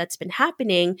this stuff that's been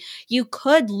happening, you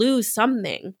could lose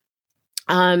something.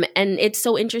 And it's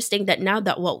so interesting that now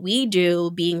that what we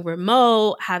do, being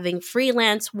remote, having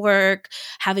freelance work,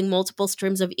 having multiple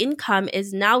streams of income,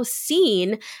 is now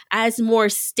seen as more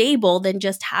stable than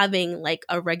just having like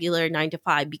a regular 9 to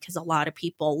 5, because a lot of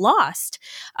people lost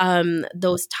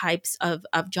those types of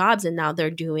jobs, and now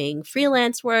they're doing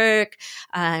freelance work,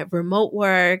 remote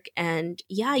work. And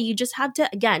yeah, you just have to,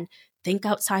 again, think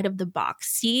outside of the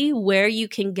box. See where you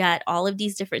can get all of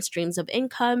these different streams of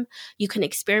income. You can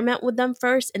experiment with them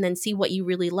first and then see what you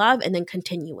really love and then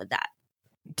continue with that.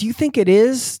 Do you think it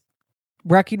is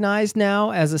recognized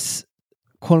now as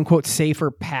a quote unquote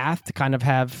safer path to kind of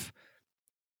have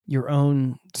your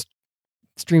own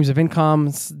streams of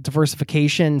income,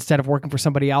 diversification, instead of working for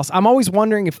somebody else? I'm always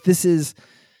wondering if this is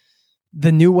the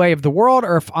new way of the world,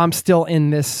 or if I'm still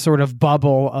in this sort of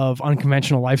bubble of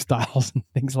unconventional lifestyles and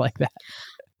things like that.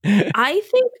 I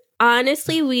think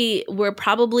honestly, we're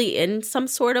probably in some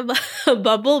sort of a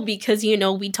bubble because,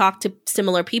 we talk to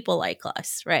similar people like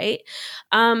us, right?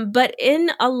 But in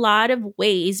a lot of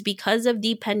ways, because of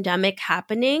the pandemic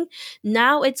happening,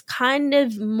 now it's kind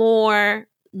of more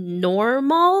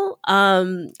normal.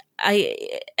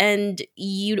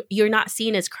 You're not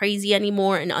seen as crazy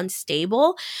anymore and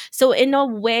unstable. So in a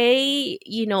way,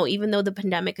 even though the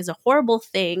pandemic is a horrible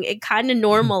thing, it kind of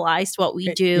normalized what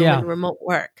we do in remote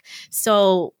work.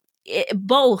 So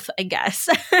both, I guess.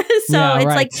 So it's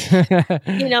like,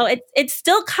 it's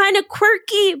still kind of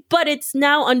quirky, but it's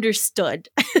now understood.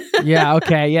 Yeah.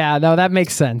 Okay. Yeah. No, that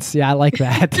makes sense. Yeah. I like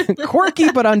that.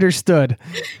 Quirky, but understood.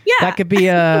 Yeah. That could be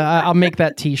I'll make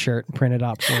that t-shirt and print it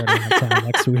up for it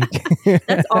next week.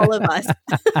 That's all of us.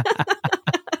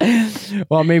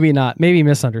 Well, maybe not. Maybe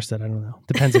misunderstood. I don't know.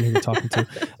 Depends on who you're talking to.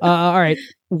 All right.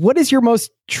 What is your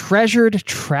most treasured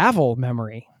travel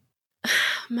memory?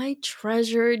 My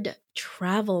treasured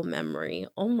travel memory.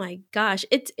 Oh my gosh.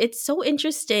 It's so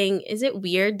interesting. Is it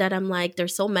weird that I'm like,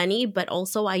 there's so many, but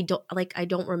also I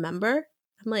don't remember?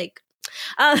 I'm like,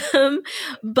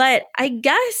 but I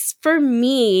guess for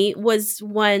me was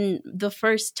when the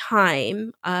first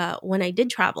time when I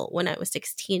did travel when I was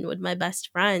 16 with my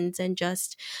best friends, and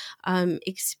just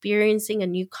experiencing a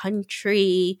new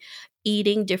country,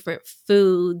 eating different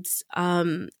foods,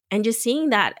 and just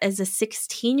seeing that as a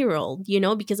 16-year-old,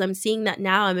 because I'm seeing that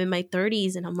now. I'm in my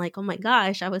 30s and I'm like, oh my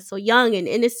gosh, I was so young and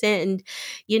innocent. And,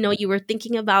 you were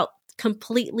thinking about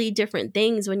completely different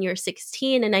things when you're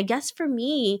 16. And I guess for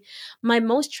me, my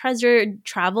most treasured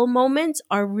travel moments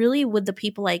are really with the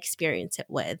people I experience it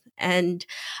with. And,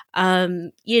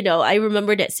 I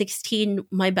remembered at 16,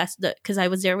 because I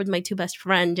was there with my 2 best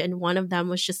friends, and one of them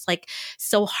was just like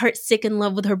so heartsick in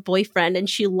love with her boyfriend, and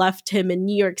she left him in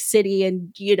New York City.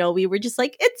 And, we were just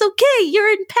like, it's okay,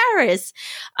 you're in Paris.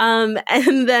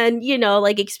 And then,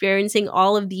 like experiencing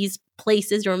all of these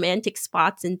places, romantic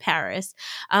spots in Paris.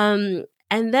 And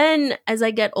then as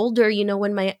I get older,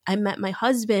 when I met my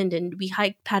husband and we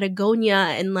hiked Patagonia,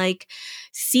 and like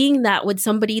seeing that with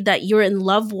somebody that you're in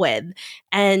love with.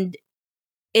 And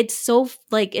it's so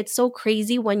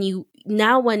crazy when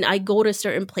I go to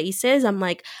certain places, I'm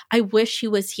like, I wish he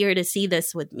was here to see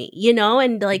this with me,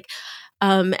 and like,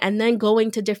 and then going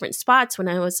to different spots when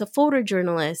I was a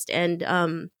photojournalist,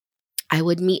 and, I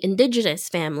would meet indigenous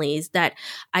families that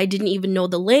I didn't even know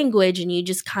the language, and you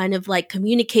just kind of like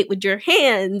communicate with your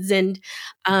hands, and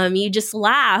you just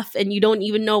laugh and you don't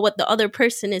even know what the other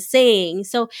person is saying.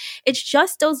 So it's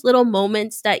just those little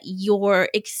moments that you're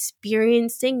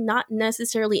experiencing, not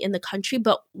necessarily in the country,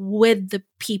 but with the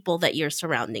people that you're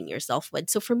surrounding yourself with.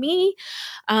 So for me,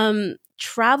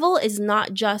 travel is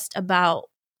not just about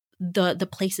the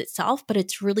place itself, but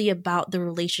it's really about the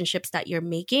relationships that you're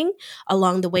making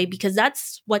along the way, because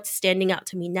that's what's standing out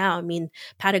to me now. I mean,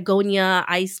 Patagonia,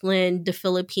 Iceland, the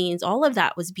Philippines, all of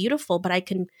that was beautiful, but I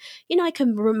can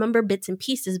remember bits and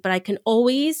pieces, but I can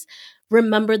always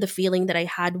remember the feeling that I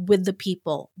had with the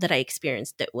people that I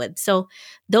experienced it with. So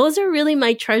those are really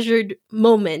my treasured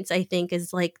moments, I think,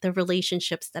 is like the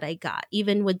relationships that I got,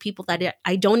 even with people that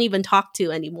I don't even talk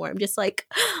to anymore. I'm just like,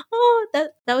 oh,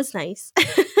 that was nice.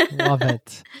 Love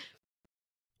it.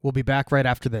 We'll be back right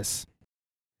after this.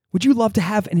 Would you love to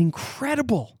have an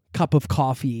incredible cup of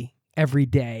coffee every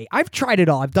day? I've tried it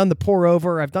all. I've done the pour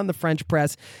over, I've done the French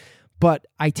press, but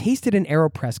I tasted an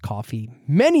AeroPress coffee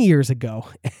many years ago,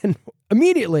 and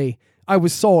immediately I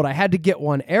was sold. I had to get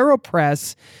one.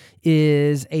 AeroPress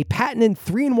is a patented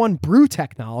 3-in-1 brew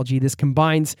technology. This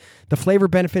combines the flavor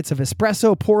benefits of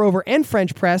espresso, pour over, and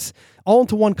French press all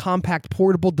into one compact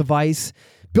portable device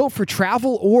built for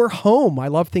travel or home. I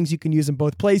love things you can use in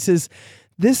both places.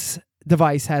 This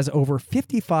device has over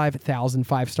 55,000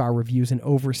 5-star reviews in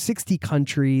over 60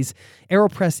 countries.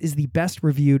 AeroPress is the best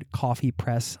reviewed coffee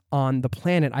press on the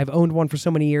planet. I've owned one for so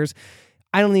many years,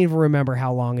 I don't even remember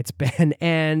how long it's been.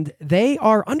 And they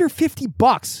are under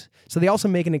 $50. So they also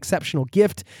make an exceptional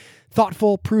gift.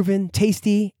 Thoughtful, proven,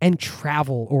 tasty, and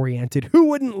travel-oriented. Who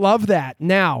wouldn't love that?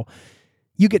 Now,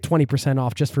 you get 20%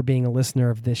 off just for being a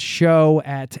listener of this show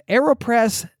at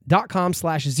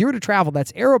aeropress.com/zero to travel.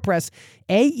 That's AeroPress,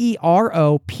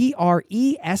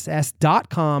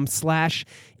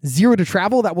 AeroPress.com/zero to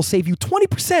travel. That will save you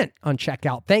 20% on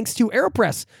checkout. Thanks to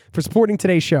AeroPress for supporting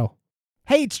today's show.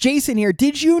 Hey, it's Jason here.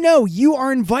 Did you know you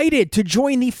are invited to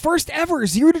join the first ever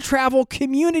Zero to Travel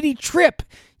community trip?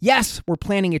 Yes, we're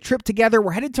planning a trip together.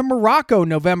 We're headed to Morocco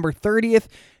November 30th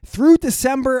through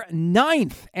December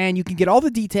 9th. And you can get all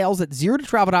the details at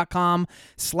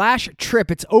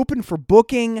zerototravel.com/trip. It's open for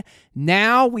booking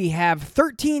now. We have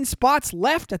 13 spots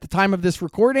left at the time of this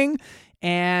recording,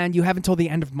 and you have until the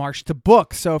end of March to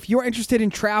book. So if you're interested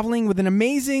in traveling with an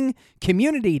amazing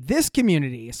community, this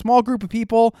community, a small group of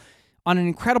people on an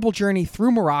incredible journey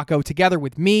through Morocco together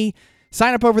with me,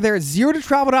 sign up over there at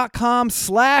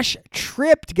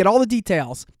zerototravel.com/trip to get all the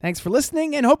details. Thanks for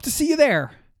listening and hope to see you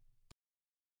there.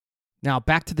 Now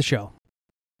back to the show.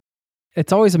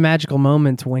 It's always a magical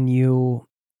moment when you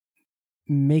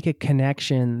make a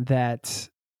connection that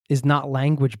is not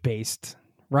language based,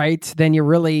 right? Then you're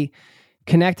really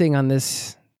connecting on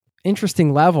this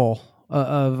interesting level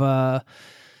of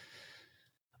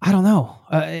I don't know.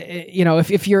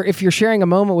 If you're sharing a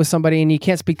moment with somebody and you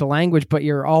can't speak the language, but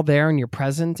you're all there and you're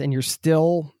present and you're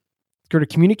still sort of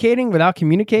communicating without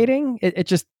communicating, it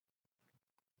just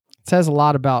says a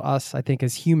lot about us, I think,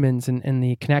 as humans and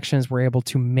the connections we're able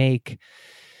to make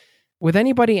with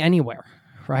anybody, anywhere,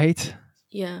 right?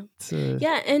 Yeah.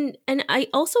 And I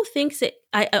also think that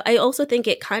I also think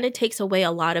it kind of takes away a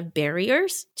lot of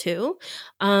barriers too.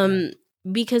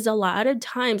 Because a lot of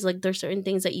times, like, there's certain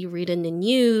things that you read in the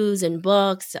news and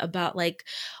books about like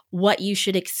what you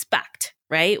should expect,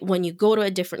 right? When you go to a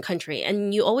different country,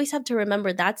 and you always have to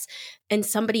remember that's in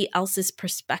somebody else's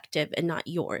perspective and not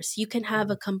yours. You can have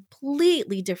a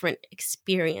completely different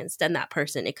experience than that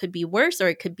person. It could be worse or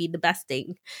it could be the best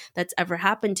thing that's ever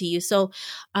happened to you. So,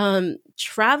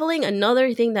 traveling,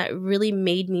 another thing that really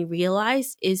made me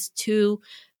realize is to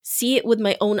see it with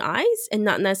my own eyes and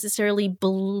not necessarily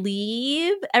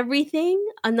believe everything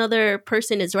another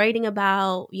person is writing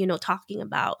about, talking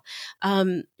about.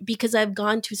 Because I've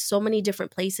gone to so many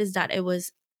different places that it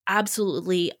was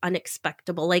absolutely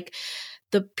unexpected. Like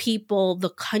the people, the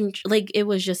country, like it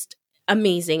was just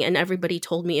amazing. And everybody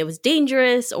told me it was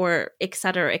dangerous or et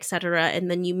cetera, et cetera. And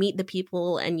then you meet the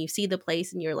people and you see the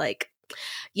place and you're like,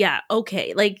 yeah,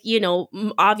 okay. Like,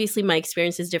 obviously my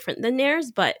experience is different than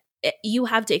theirs, but you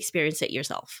have to experience it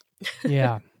yourself.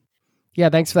 Yeah,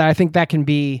 thanks for that. I think that can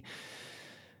be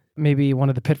maybe one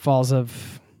of the pitfalls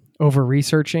of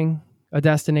over-researching a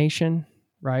destination,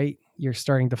 right? You're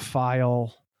starting to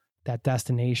file that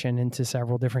destination into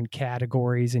several different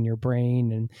categories in your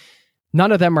brain, and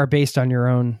none of them are based on your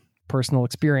own personal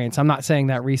experience. I'm not saying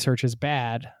that research is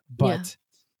bad, but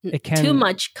it can... Too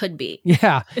much could be.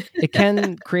 Yeah, it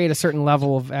can create a certain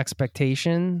level of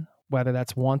expectation, whether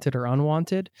that's wanted or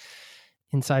unwanted,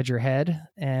 inside your head.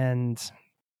 And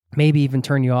maybe even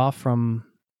turn you off from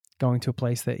going to a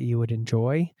place that you would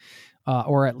enjoy,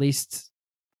 or at least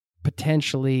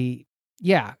potentially,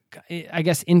 I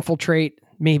guess infiltrate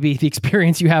maybe the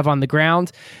experience you have on the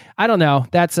ground. I don't know.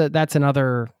 That's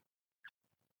another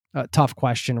tough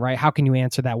question, right? How can you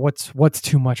answer that? What's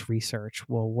too much research?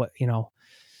 Well,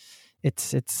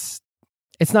 it's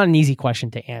not an easy question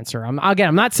to answer. I'm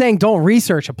not saying don't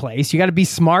research a place. You got to be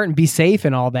smart and be safe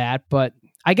and all that, but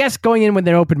I guess going in with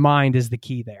an open mind is the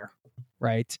key there,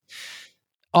 right?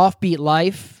 Offbeat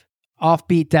life,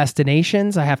 offbeat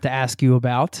destinations. I have to ask you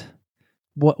about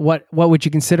what would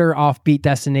you consider offbeat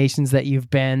destinations that you've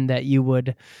been that you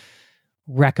would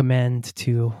recommend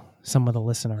to some of the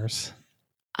listeners?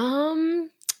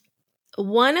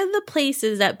 One of the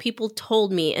places that people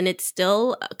told me, and it's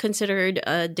still considered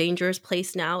a dangerous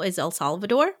place now, is El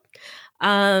Salvador.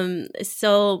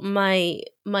 So my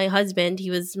husband, he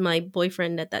was my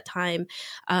boyfriend at that time.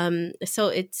 So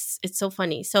it's so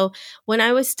funny. So when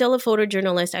I was still a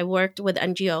photojournalist, I worked with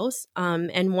NGOs.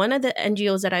 And one of the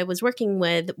NGOs that I was working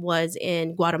with was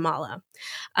in Guatemala.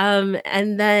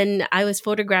 And then I was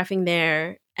photographing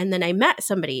there. And then I met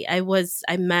somebody. I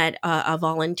met a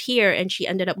volunteer, and she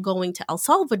ended up going to El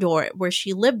Salvador, where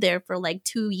she lived there for like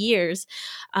 2 years.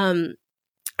 And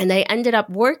I ended up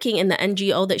working in the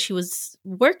NGO that she was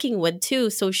working with too.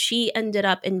 So she ended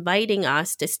up inviting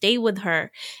us to stay with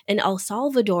her in El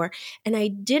Salvador. And I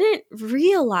didn't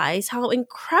realize how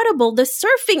incredible the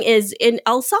surfing is in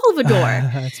El Salvador.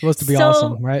 It's supposed to be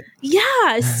awesome, right?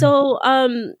 Yeah. So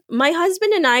my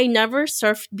husband and I never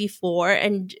surfed before.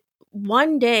 And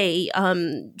one day,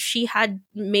 she had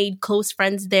made close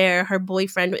friends there. Her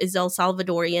boyfriend is El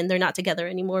Salvadorian. They're not together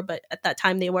anymore, but at that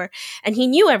time they were. And he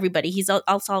knew everybody. He's El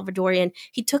Salvadorian.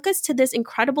 He took us to this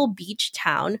incredible beach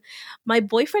town. My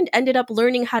boyfriend ended up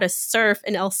learning how to surf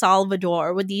in El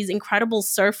Salvador with these incredible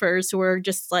surfers who were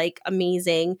just like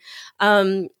amazing.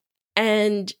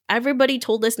 And everybody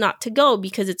told us not to go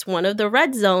because it's one of the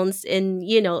red zones in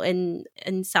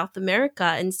South America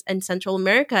and Central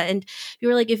America. And we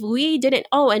were like, if we didn't,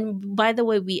 and by the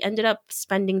way, we ended up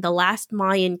spending the last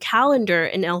Mayan calendar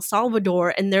in El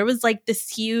Salvador. And there was like this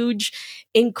huge,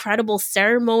 incredible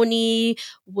ceremony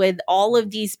with all of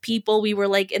these people. We were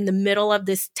like in the middle of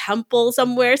this temple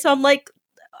somewhere. So I'm like,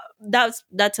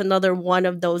 that's another one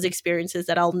of those experiences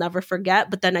that I'll never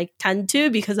forget. But then I tend to,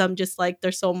 because I'm just like,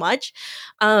 there's so much.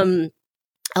 El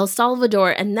Salvador,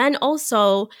 and then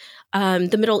also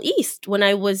the Middle East. When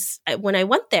I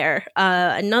went there,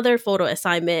 another photo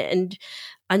assignment and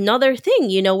another thing,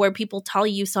 where people tell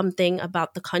you something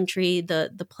about the country,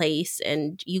 the place,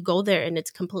 and you go there and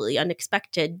it's completely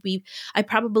unexpected. I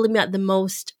probably met the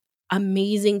most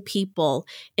amazing people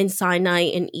in Sinai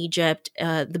in Egypt,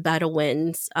 the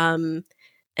Bedouins. And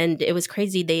it was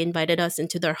crazy. They invited us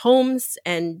into their homes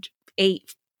and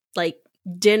ate like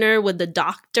dinner with the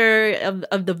doctor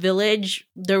of the village.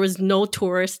 There was no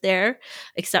tourists there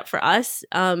except for us.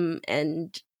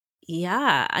 And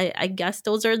yeah, I guess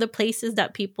those are the places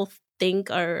that people think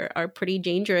are pretty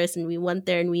dangerous. And we went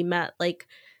there and we met like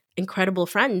incredible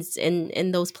friends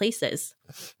in those places.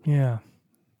 Yeah.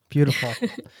 Beautiful.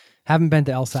 Haven't been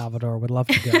to El Salvador. Would love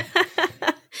to go.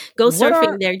 Go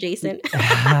surfing there, Jason.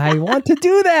 I want to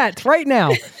do that right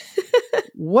now.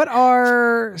 What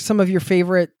are some of your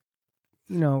favorite,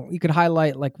 you could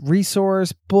highlight like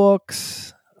resource,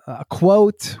 books, a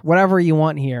quote, whatever you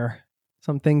want here.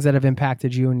 Some things that have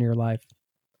impacted you in your life.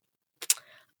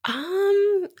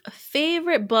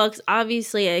 Favorite books,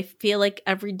 obviously, I feel like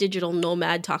every digital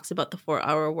nomad talks about the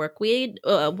 4-hour work week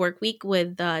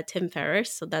with Tim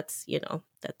Ferriss. So that's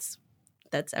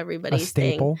everybody's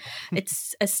thing.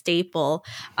 It's a staple.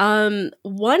 One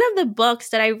of the books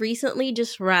that I recently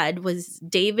just read was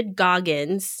David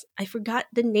Goggins. I forgot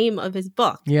the name of his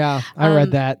book. Yeah, I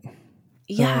read that.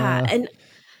 Yeah, and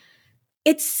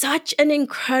it's such an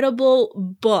incredible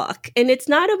book. And it's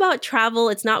not about travel.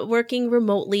 It's not working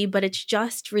remotely, but it's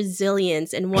just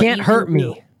resilience and what can't hurt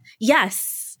me.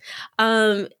 Yes.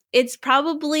 It's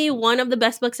probably one of the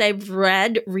best books I've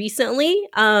read recently.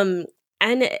 And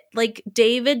like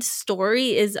David's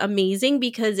story is amazing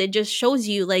because it just shows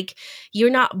you like you're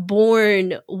not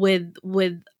born with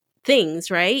things,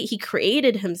 right? He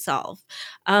created himself.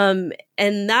 And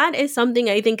that is something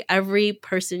I think every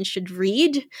person should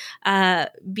read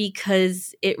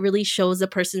because it really shows a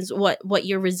person's what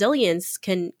your resilience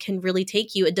can really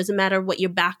take you. It doesn't matter what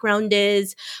your background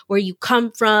is, where you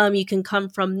come from. You can come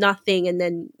from nothing and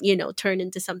then, turn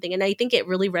into something. And I think it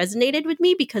really resonated with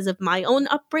me because of my own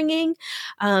upbringing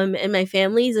and my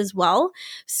family's as well.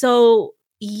 So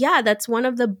yeah, that's one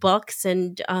of the books.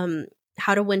 And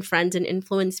How to Win Friends and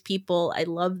Influence People. I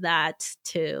love that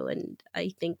too. And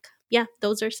I think, yeah,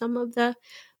 those are some of the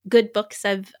good books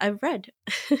I've read.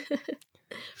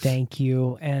 Thank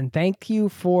you. And thank you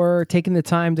for taking the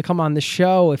time to come on the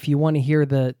show. If you want to hear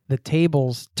the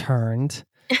tables turned,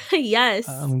 Yes.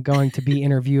 I'm going to be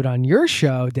interviewed on your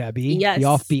show, Debbie, Yes. The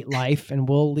Offbeat Life, and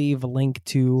we'll leave a link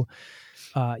to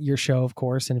your show, of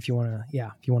course. And if you want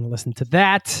to listen to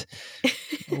that,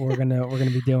 we're gonna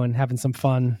be having some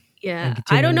fun. Yeah,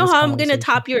 I don't know how I'm going to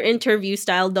top your interview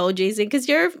style though, Jason, because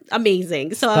you're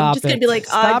amazing. So I'm just going to be like,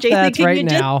 Jason, can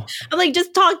you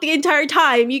just talk the entire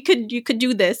time? You could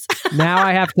do this. Now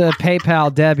I have to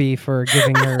PayPal Debbie for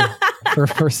giving her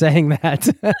for saying that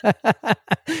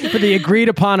for the agreed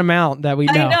upon amount that we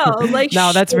know. I know, like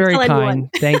no, that's very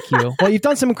kind. Thank you. Well, you've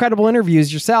done some incredible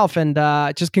interviews yourself, and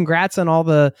just congrats on all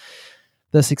the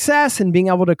success and being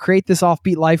able to create this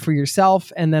offbeat life for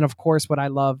yourself. And then, of course, what I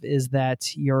love is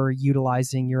that you're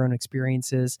utilizing your own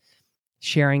experiences,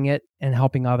 sharing it, and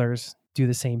helping others do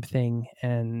the same thing.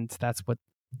 And that's what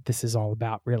this is all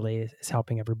about, really, is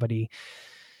helping everybody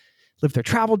live their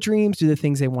travel dreams, do the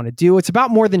things they want to do. It's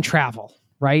about more than travel,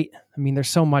 right? I mean, there's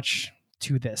so much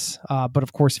to this. But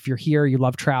of course, if you're here, you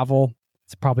love travel,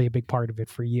 it's probably a big part of it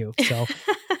for you. So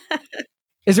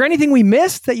is there anything we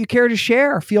missed that you care to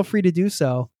share? Feel free to do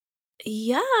so.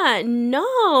 Yeah,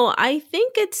 no, I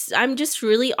think I'm just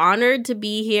really honored to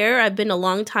be here. I've been a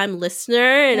long time listener,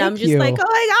 and I'm just like, oh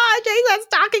my God, Jason's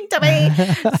talking to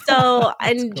me. So,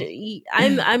 and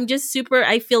cool. I'm just super,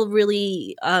 I feel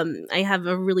really, I have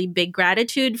a really big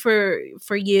gratitude for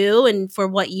you and for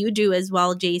what you do as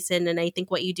well, Jason. And I think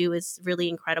what you do is really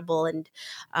incredible. And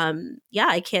yeah,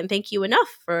 I can't thank you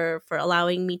enough for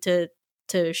allowing me to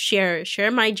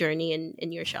share my journey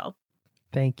in your show.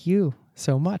 Thank you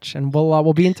so much, and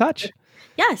we'll be in touch.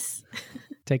 Yes.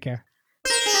 Take care.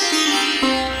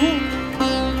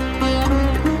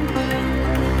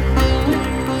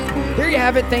 There you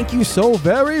have it. Thank you so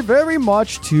very, very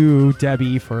much to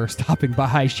Debbie for stopping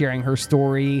by, sharing her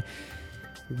story.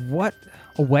 What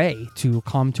a way to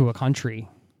come to a country.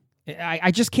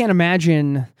 I just can't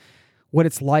imagine what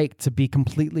it's like to be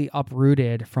completely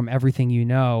uprooted from everything you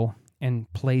know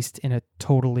and placed in a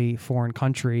totally foreign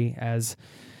country as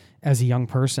a young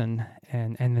person,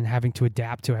 and then having to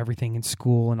adapt to everything in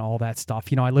school and all that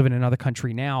stuff. You know, I live in another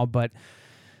country now, but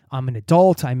I'm an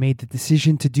adult. I made the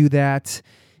decision to do that.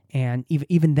 And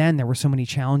even then, there were so many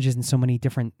challenges and so many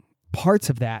different parts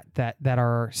of that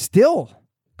are still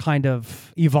kind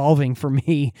of evolving for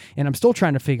me, and I'm still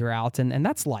trying to figure out. And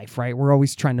that's life, right? We're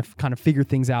always trying to kind of figure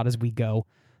things out as we go,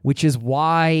 which is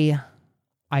why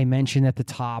I mentioned at the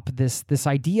top this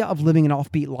idea of living an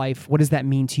offbeat life. What does that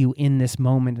mean to you in this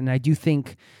moment? And I do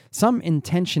think some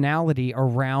intentionality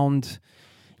around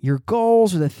your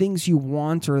goals or the things you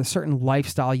want or a certain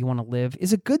lifestyle you want to live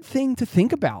is a good thing to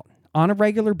think about on a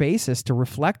regular basis, to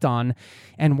reflect on.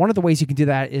 And one of the ways you can do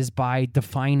that is by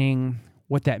defining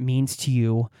what that means to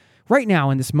you right now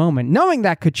in this moment, knowing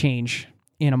that could change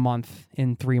in a month,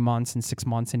 in 3 months, in 6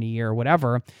 months, in a year,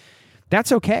 whatever.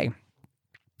 That's okay.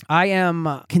 I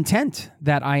am content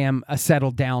that I am a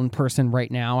settled down person right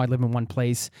now. I live in one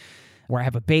place where I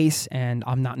have a base, and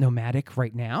I'm not nomadic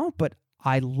right now, but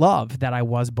I love that I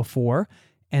was before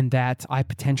and that I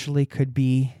potentially could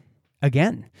be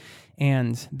again.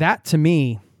 And that to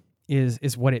me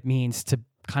is what it means to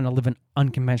kind of live an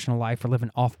unconventional life or live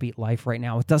an offbeat life right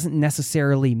now. It doesn't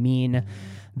necessarily mean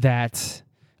that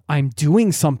I'm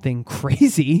doing something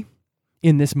crazy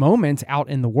in this moment out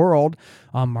in the world.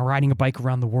 I'm riding a bike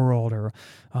around the world, or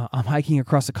I'm hiking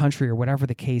across the country, or whatever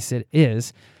the case it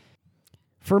is.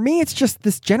 For me, it's just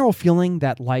this general feeling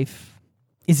that life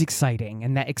is exciting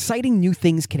and that exciting new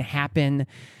things can happen,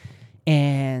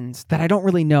 and that I don't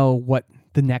really know what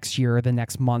the next year or the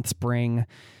next months bring.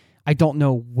 I don't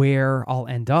know where I'll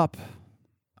end up.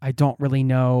 I don't really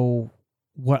know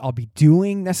what I'll be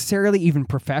doing necessarily, even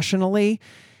professionally.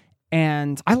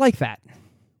 And I like that.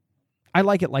 I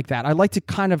like it like that. I like to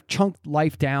kind of chunk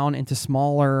life down into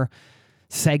smaller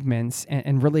segments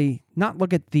and really not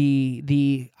look at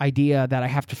the idea that I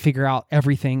have to figure out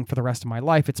everything for the rest of my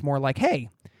life. It's more like, hey,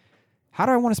 how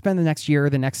do I want to spend the next year,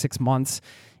 the next 6 months?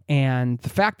 And the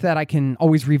fact that I can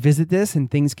always revisit this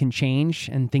and things can change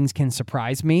and things can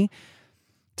surprise me,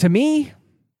 to me,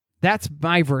 that's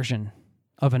my version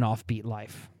of an offbeat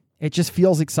life. It just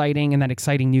feels exciting, and that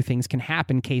exciting new things can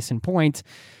happen. Case in point,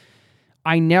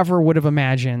 I never would have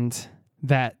imagined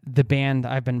that the band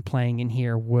I've been playing in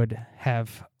here would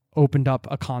have opened up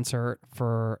a concert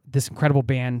for this incredible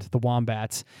band, the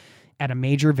Wombats, at a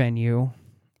major venue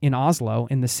in Oslo,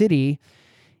 in the city.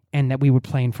 and that we would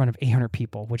play in front of 800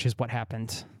 people, which is what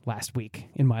happened last week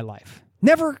in my life.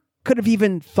 Never could have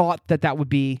even thought that that would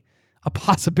be a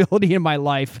possibility in my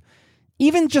life,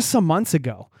 even just some months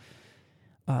ago.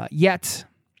 Yet,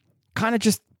 kind of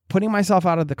just putting myself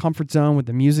out of the comfort zone with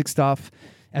the music stuff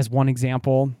as one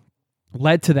example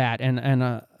led to that, and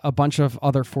a bunch of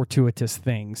other fortuitous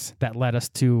things that led us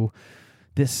to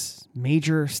this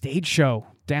major stage show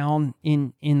down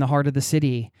in the heart of the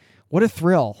city. What a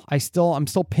thrill. I'm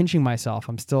still pinching myself.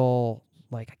 I'm still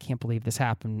like, I can't believe this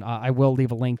happened. I will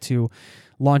leave a link to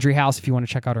Laundry House if you want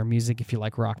to check out our music. If you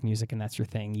like rock music and that's your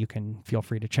thing, you can feel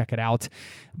free to check it out.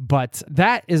 But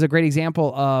that is a great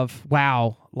example of,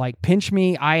 wow, like pinch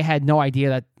me. I had no idea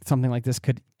that something like this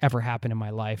could ever happen in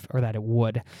my life, or that it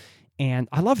would. And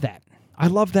I love that. I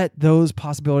love that those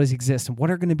possibilities exist. And what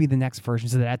are going to be the next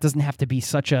versions of that? It doesn't have to be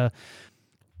such a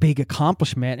big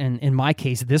accomplishment, and in my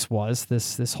case this was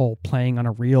this whole playing on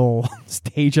a real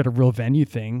stage at a real venue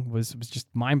thing was just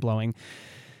mind-blowing.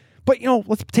 But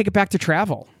let's take it back to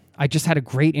travel. I just had a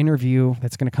great interview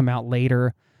that's going to come out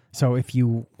later, so if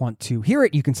you want to hear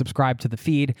it, you can subscribe to the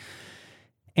feed.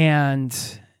 And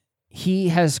he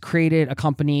has created a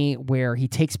company where he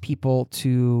takes people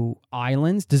to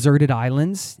islands, deserted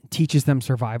islands, teaches them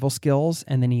survival skills,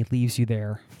 and then he leaves you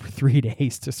there for 3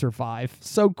 days to survive.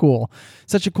 So cool.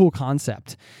 Such a cool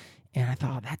concept. And I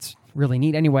thought, that's really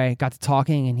neat. Anyway, got to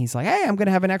talking, and he's like, hey, I'm going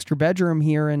to have an extra bedroom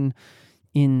here in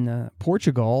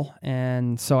Portugal.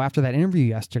 And so after that interview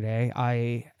yesterday,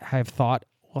 I have thought,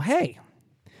 well, hey,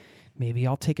 maybe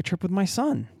I'll take a trip with my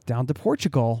son down to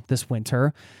Portugal this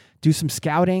winter, do some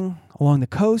scouting along the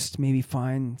coast, maybe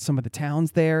find some of the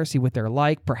towns there, see what they're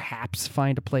like, perhaps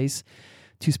find a place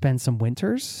to spend some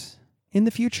winters in the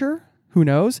future. Who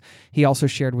knows? He also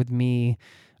shared with me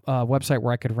a website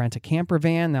where I could rent a camper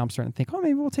van. Now I'm starting to think,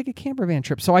 maybe we'll take a camper van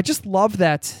trip. So I just love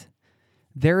that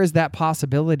there is that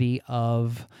possibility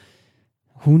of,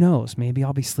 who knows, maybe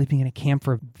I'll be sleeping in a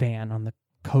camper van on the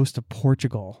coast of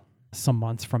Portugal some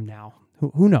months from now.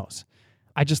 Who knows?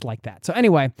 I just like that. So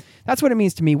anyway, that's what it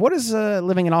means to me. What does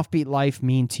living an offbeat life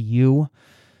mean to you?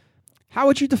 How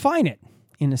would you define it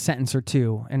in a sentence or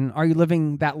two? And are you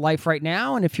living that life right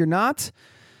now? And if you're not,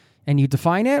 and you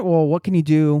define it, well, what can you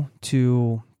do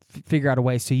to figure out a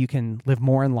way so you can live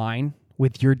more in line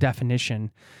with your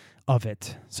definition of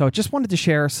it? So just wanted to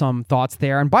share some thoughts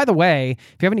there. And by the way,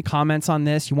 if you have any comments on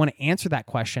this, you want to answer that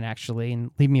question actually, and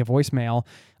leave me a voicemail,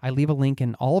 I leave a link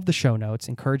in all of the show notes.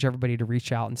 Encourage everybody to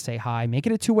reach out and say hi. Make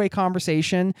it a two-way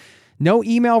conversation. No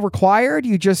email required.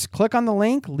 You just click on the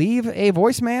link, leave a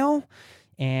voicemail,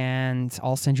 and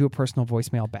I'll send you a personal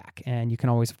voicemail back. And you can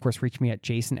always, of course, reach me at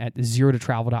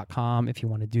jason@zerototravel.com if you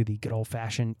want to do the good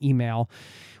old-fashioned email,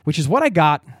 which is what I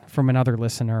got from another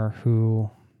listener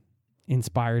who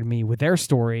inspired me with their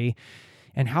story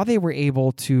and how they were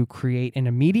able to create an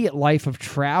immediate life of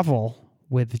travel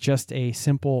with just a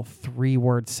simple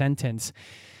 3-word sentence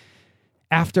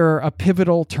after a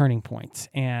pivotal turning point.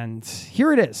 And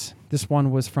here it is. This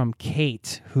one was from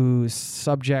Kate, whose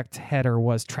subject header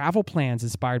was travel plans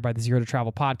inspired by the Zero to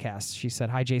Travel podcast. She said,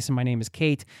 hi, Jason, my name is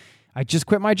Kate. I just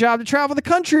quit my job to travel the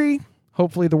country.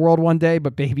 Hopefully the world one day,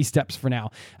 but baby steps for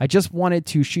now. I just wanted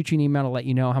to shoot you an email to let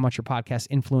you know how much your podcast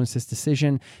influenced this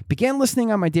decision. Began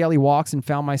listening on my daily walks and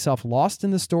found myself lost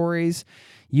in the stories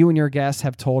you and your guests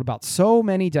have told about so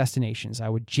many destinations. I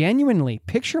would genuinely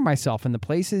picture myself in the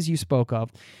places you spoke of,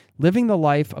 living the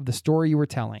life of the story you were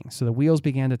telling. So the wheels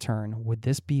began to turn. Would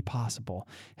this be possible?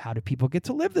 How do people get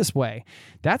to live this way?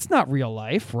 That's not real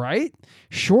life, right?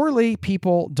 Surely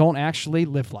people don't actually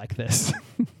live like this.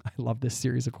 I love this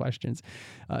series of questions.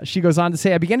 She goes on to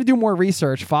say, I began to do more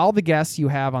research, follow the guests you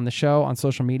have on the show on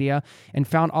social media, and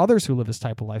found others who live this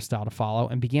type of lifestyle to follow,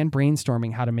 and began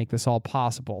brainstorming how to make this all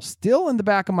possible. Still in the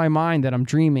back of my mind that I'm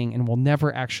dreaming and will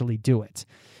never actually do it.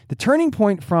 The turning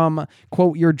point from,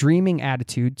 quote, your dreaming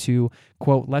attitude to,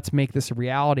 quote, let's make this a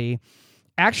reality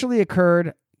actually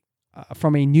occurred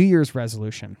from a New Year's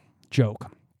resolution.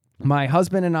 Joke. My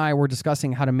husband and I were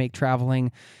discussing how to make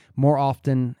traveling more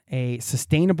often a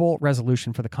sustainable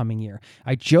resolution for the coming year.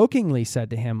 I jokingly said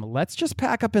to him, let's just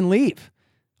pack up and leave.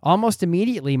 Almost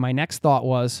immediately, my next thought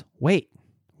was, wait,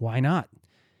 why not?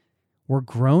 We're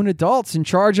grown adults in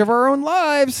charge of our own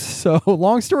lives. So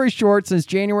long story short, since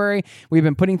January, we've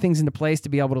been putting things into place to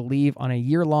be able to leave on a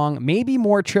year-long, maybe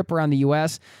more trip around the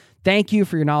U.S. Thank you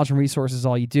for your knowledge and resources,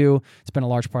 all you do. It's been a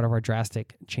large part of our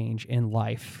drastic change in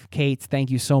life. Kate, thank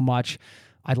you so much.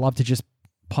 I'd love to just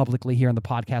publicly here on the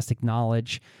podcast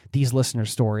acknowledge these listener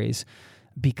stories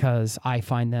because I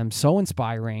find them so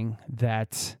inspiring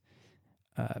that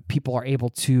people are able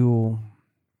to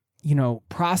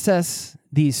process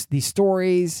these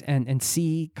stories and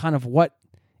see kind of what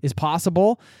is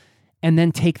possible, and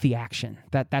then take the action.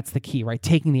 That's the key, right?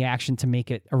 Taking the action to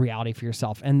make it a reality for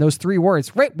yourself. And those 3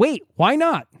 words, right? Wait, why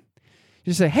not?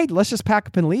 You say, hey, let's just pack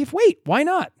up and leave. Wait, why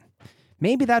not?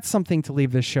 Maybe that's something to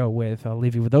leave this show with. I'll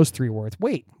leave you with those 3 words.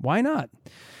 Wait, why not?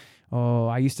 Oh,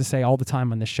 I used to say all the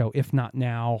time on this show, if not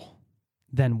now,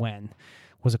 then when?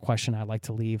 Was a question I like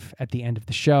to leave at the end of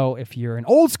the show. If you're an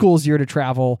old school Zero to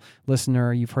Travel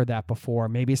listener, you've heard that before.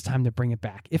 Maybe it's time to bring it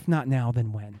back. If not now,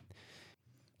 then when?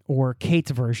 Or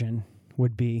Kate's version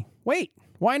would be, wait,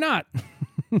 why not?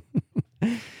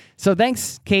 So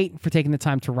thanks, Kate, for taking the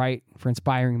time to write, for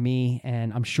inspiring me,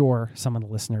 and I'm sure some of the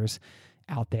listeners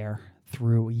out there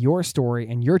through your story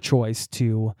and your choice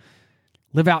to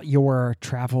live out your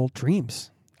travel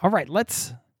dreams. All right,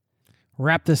 let's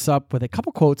wrap this up with a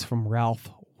couple quotes from Ralph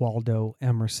Waldo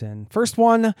Emerson. First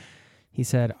one, he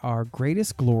said, "Our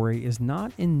greatest glory is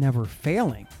not in never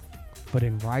failing, but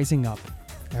in rising up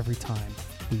every time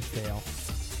we fail."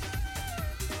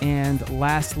 And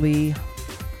lastly,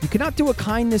 "You cannot do a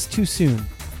kindness too soon,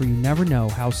 for you never know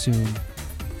how soon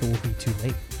it will be too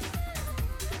late."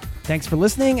 Thanks for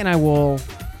listening, and I will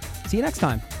see you next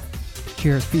time.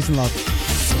 Cheers, peace, and love.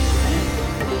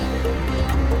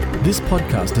 This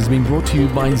podcast has been brought to you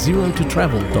by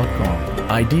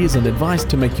ZeroToTravel.com. Ideas and advice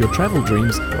to make your travel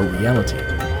dreams a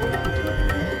reality.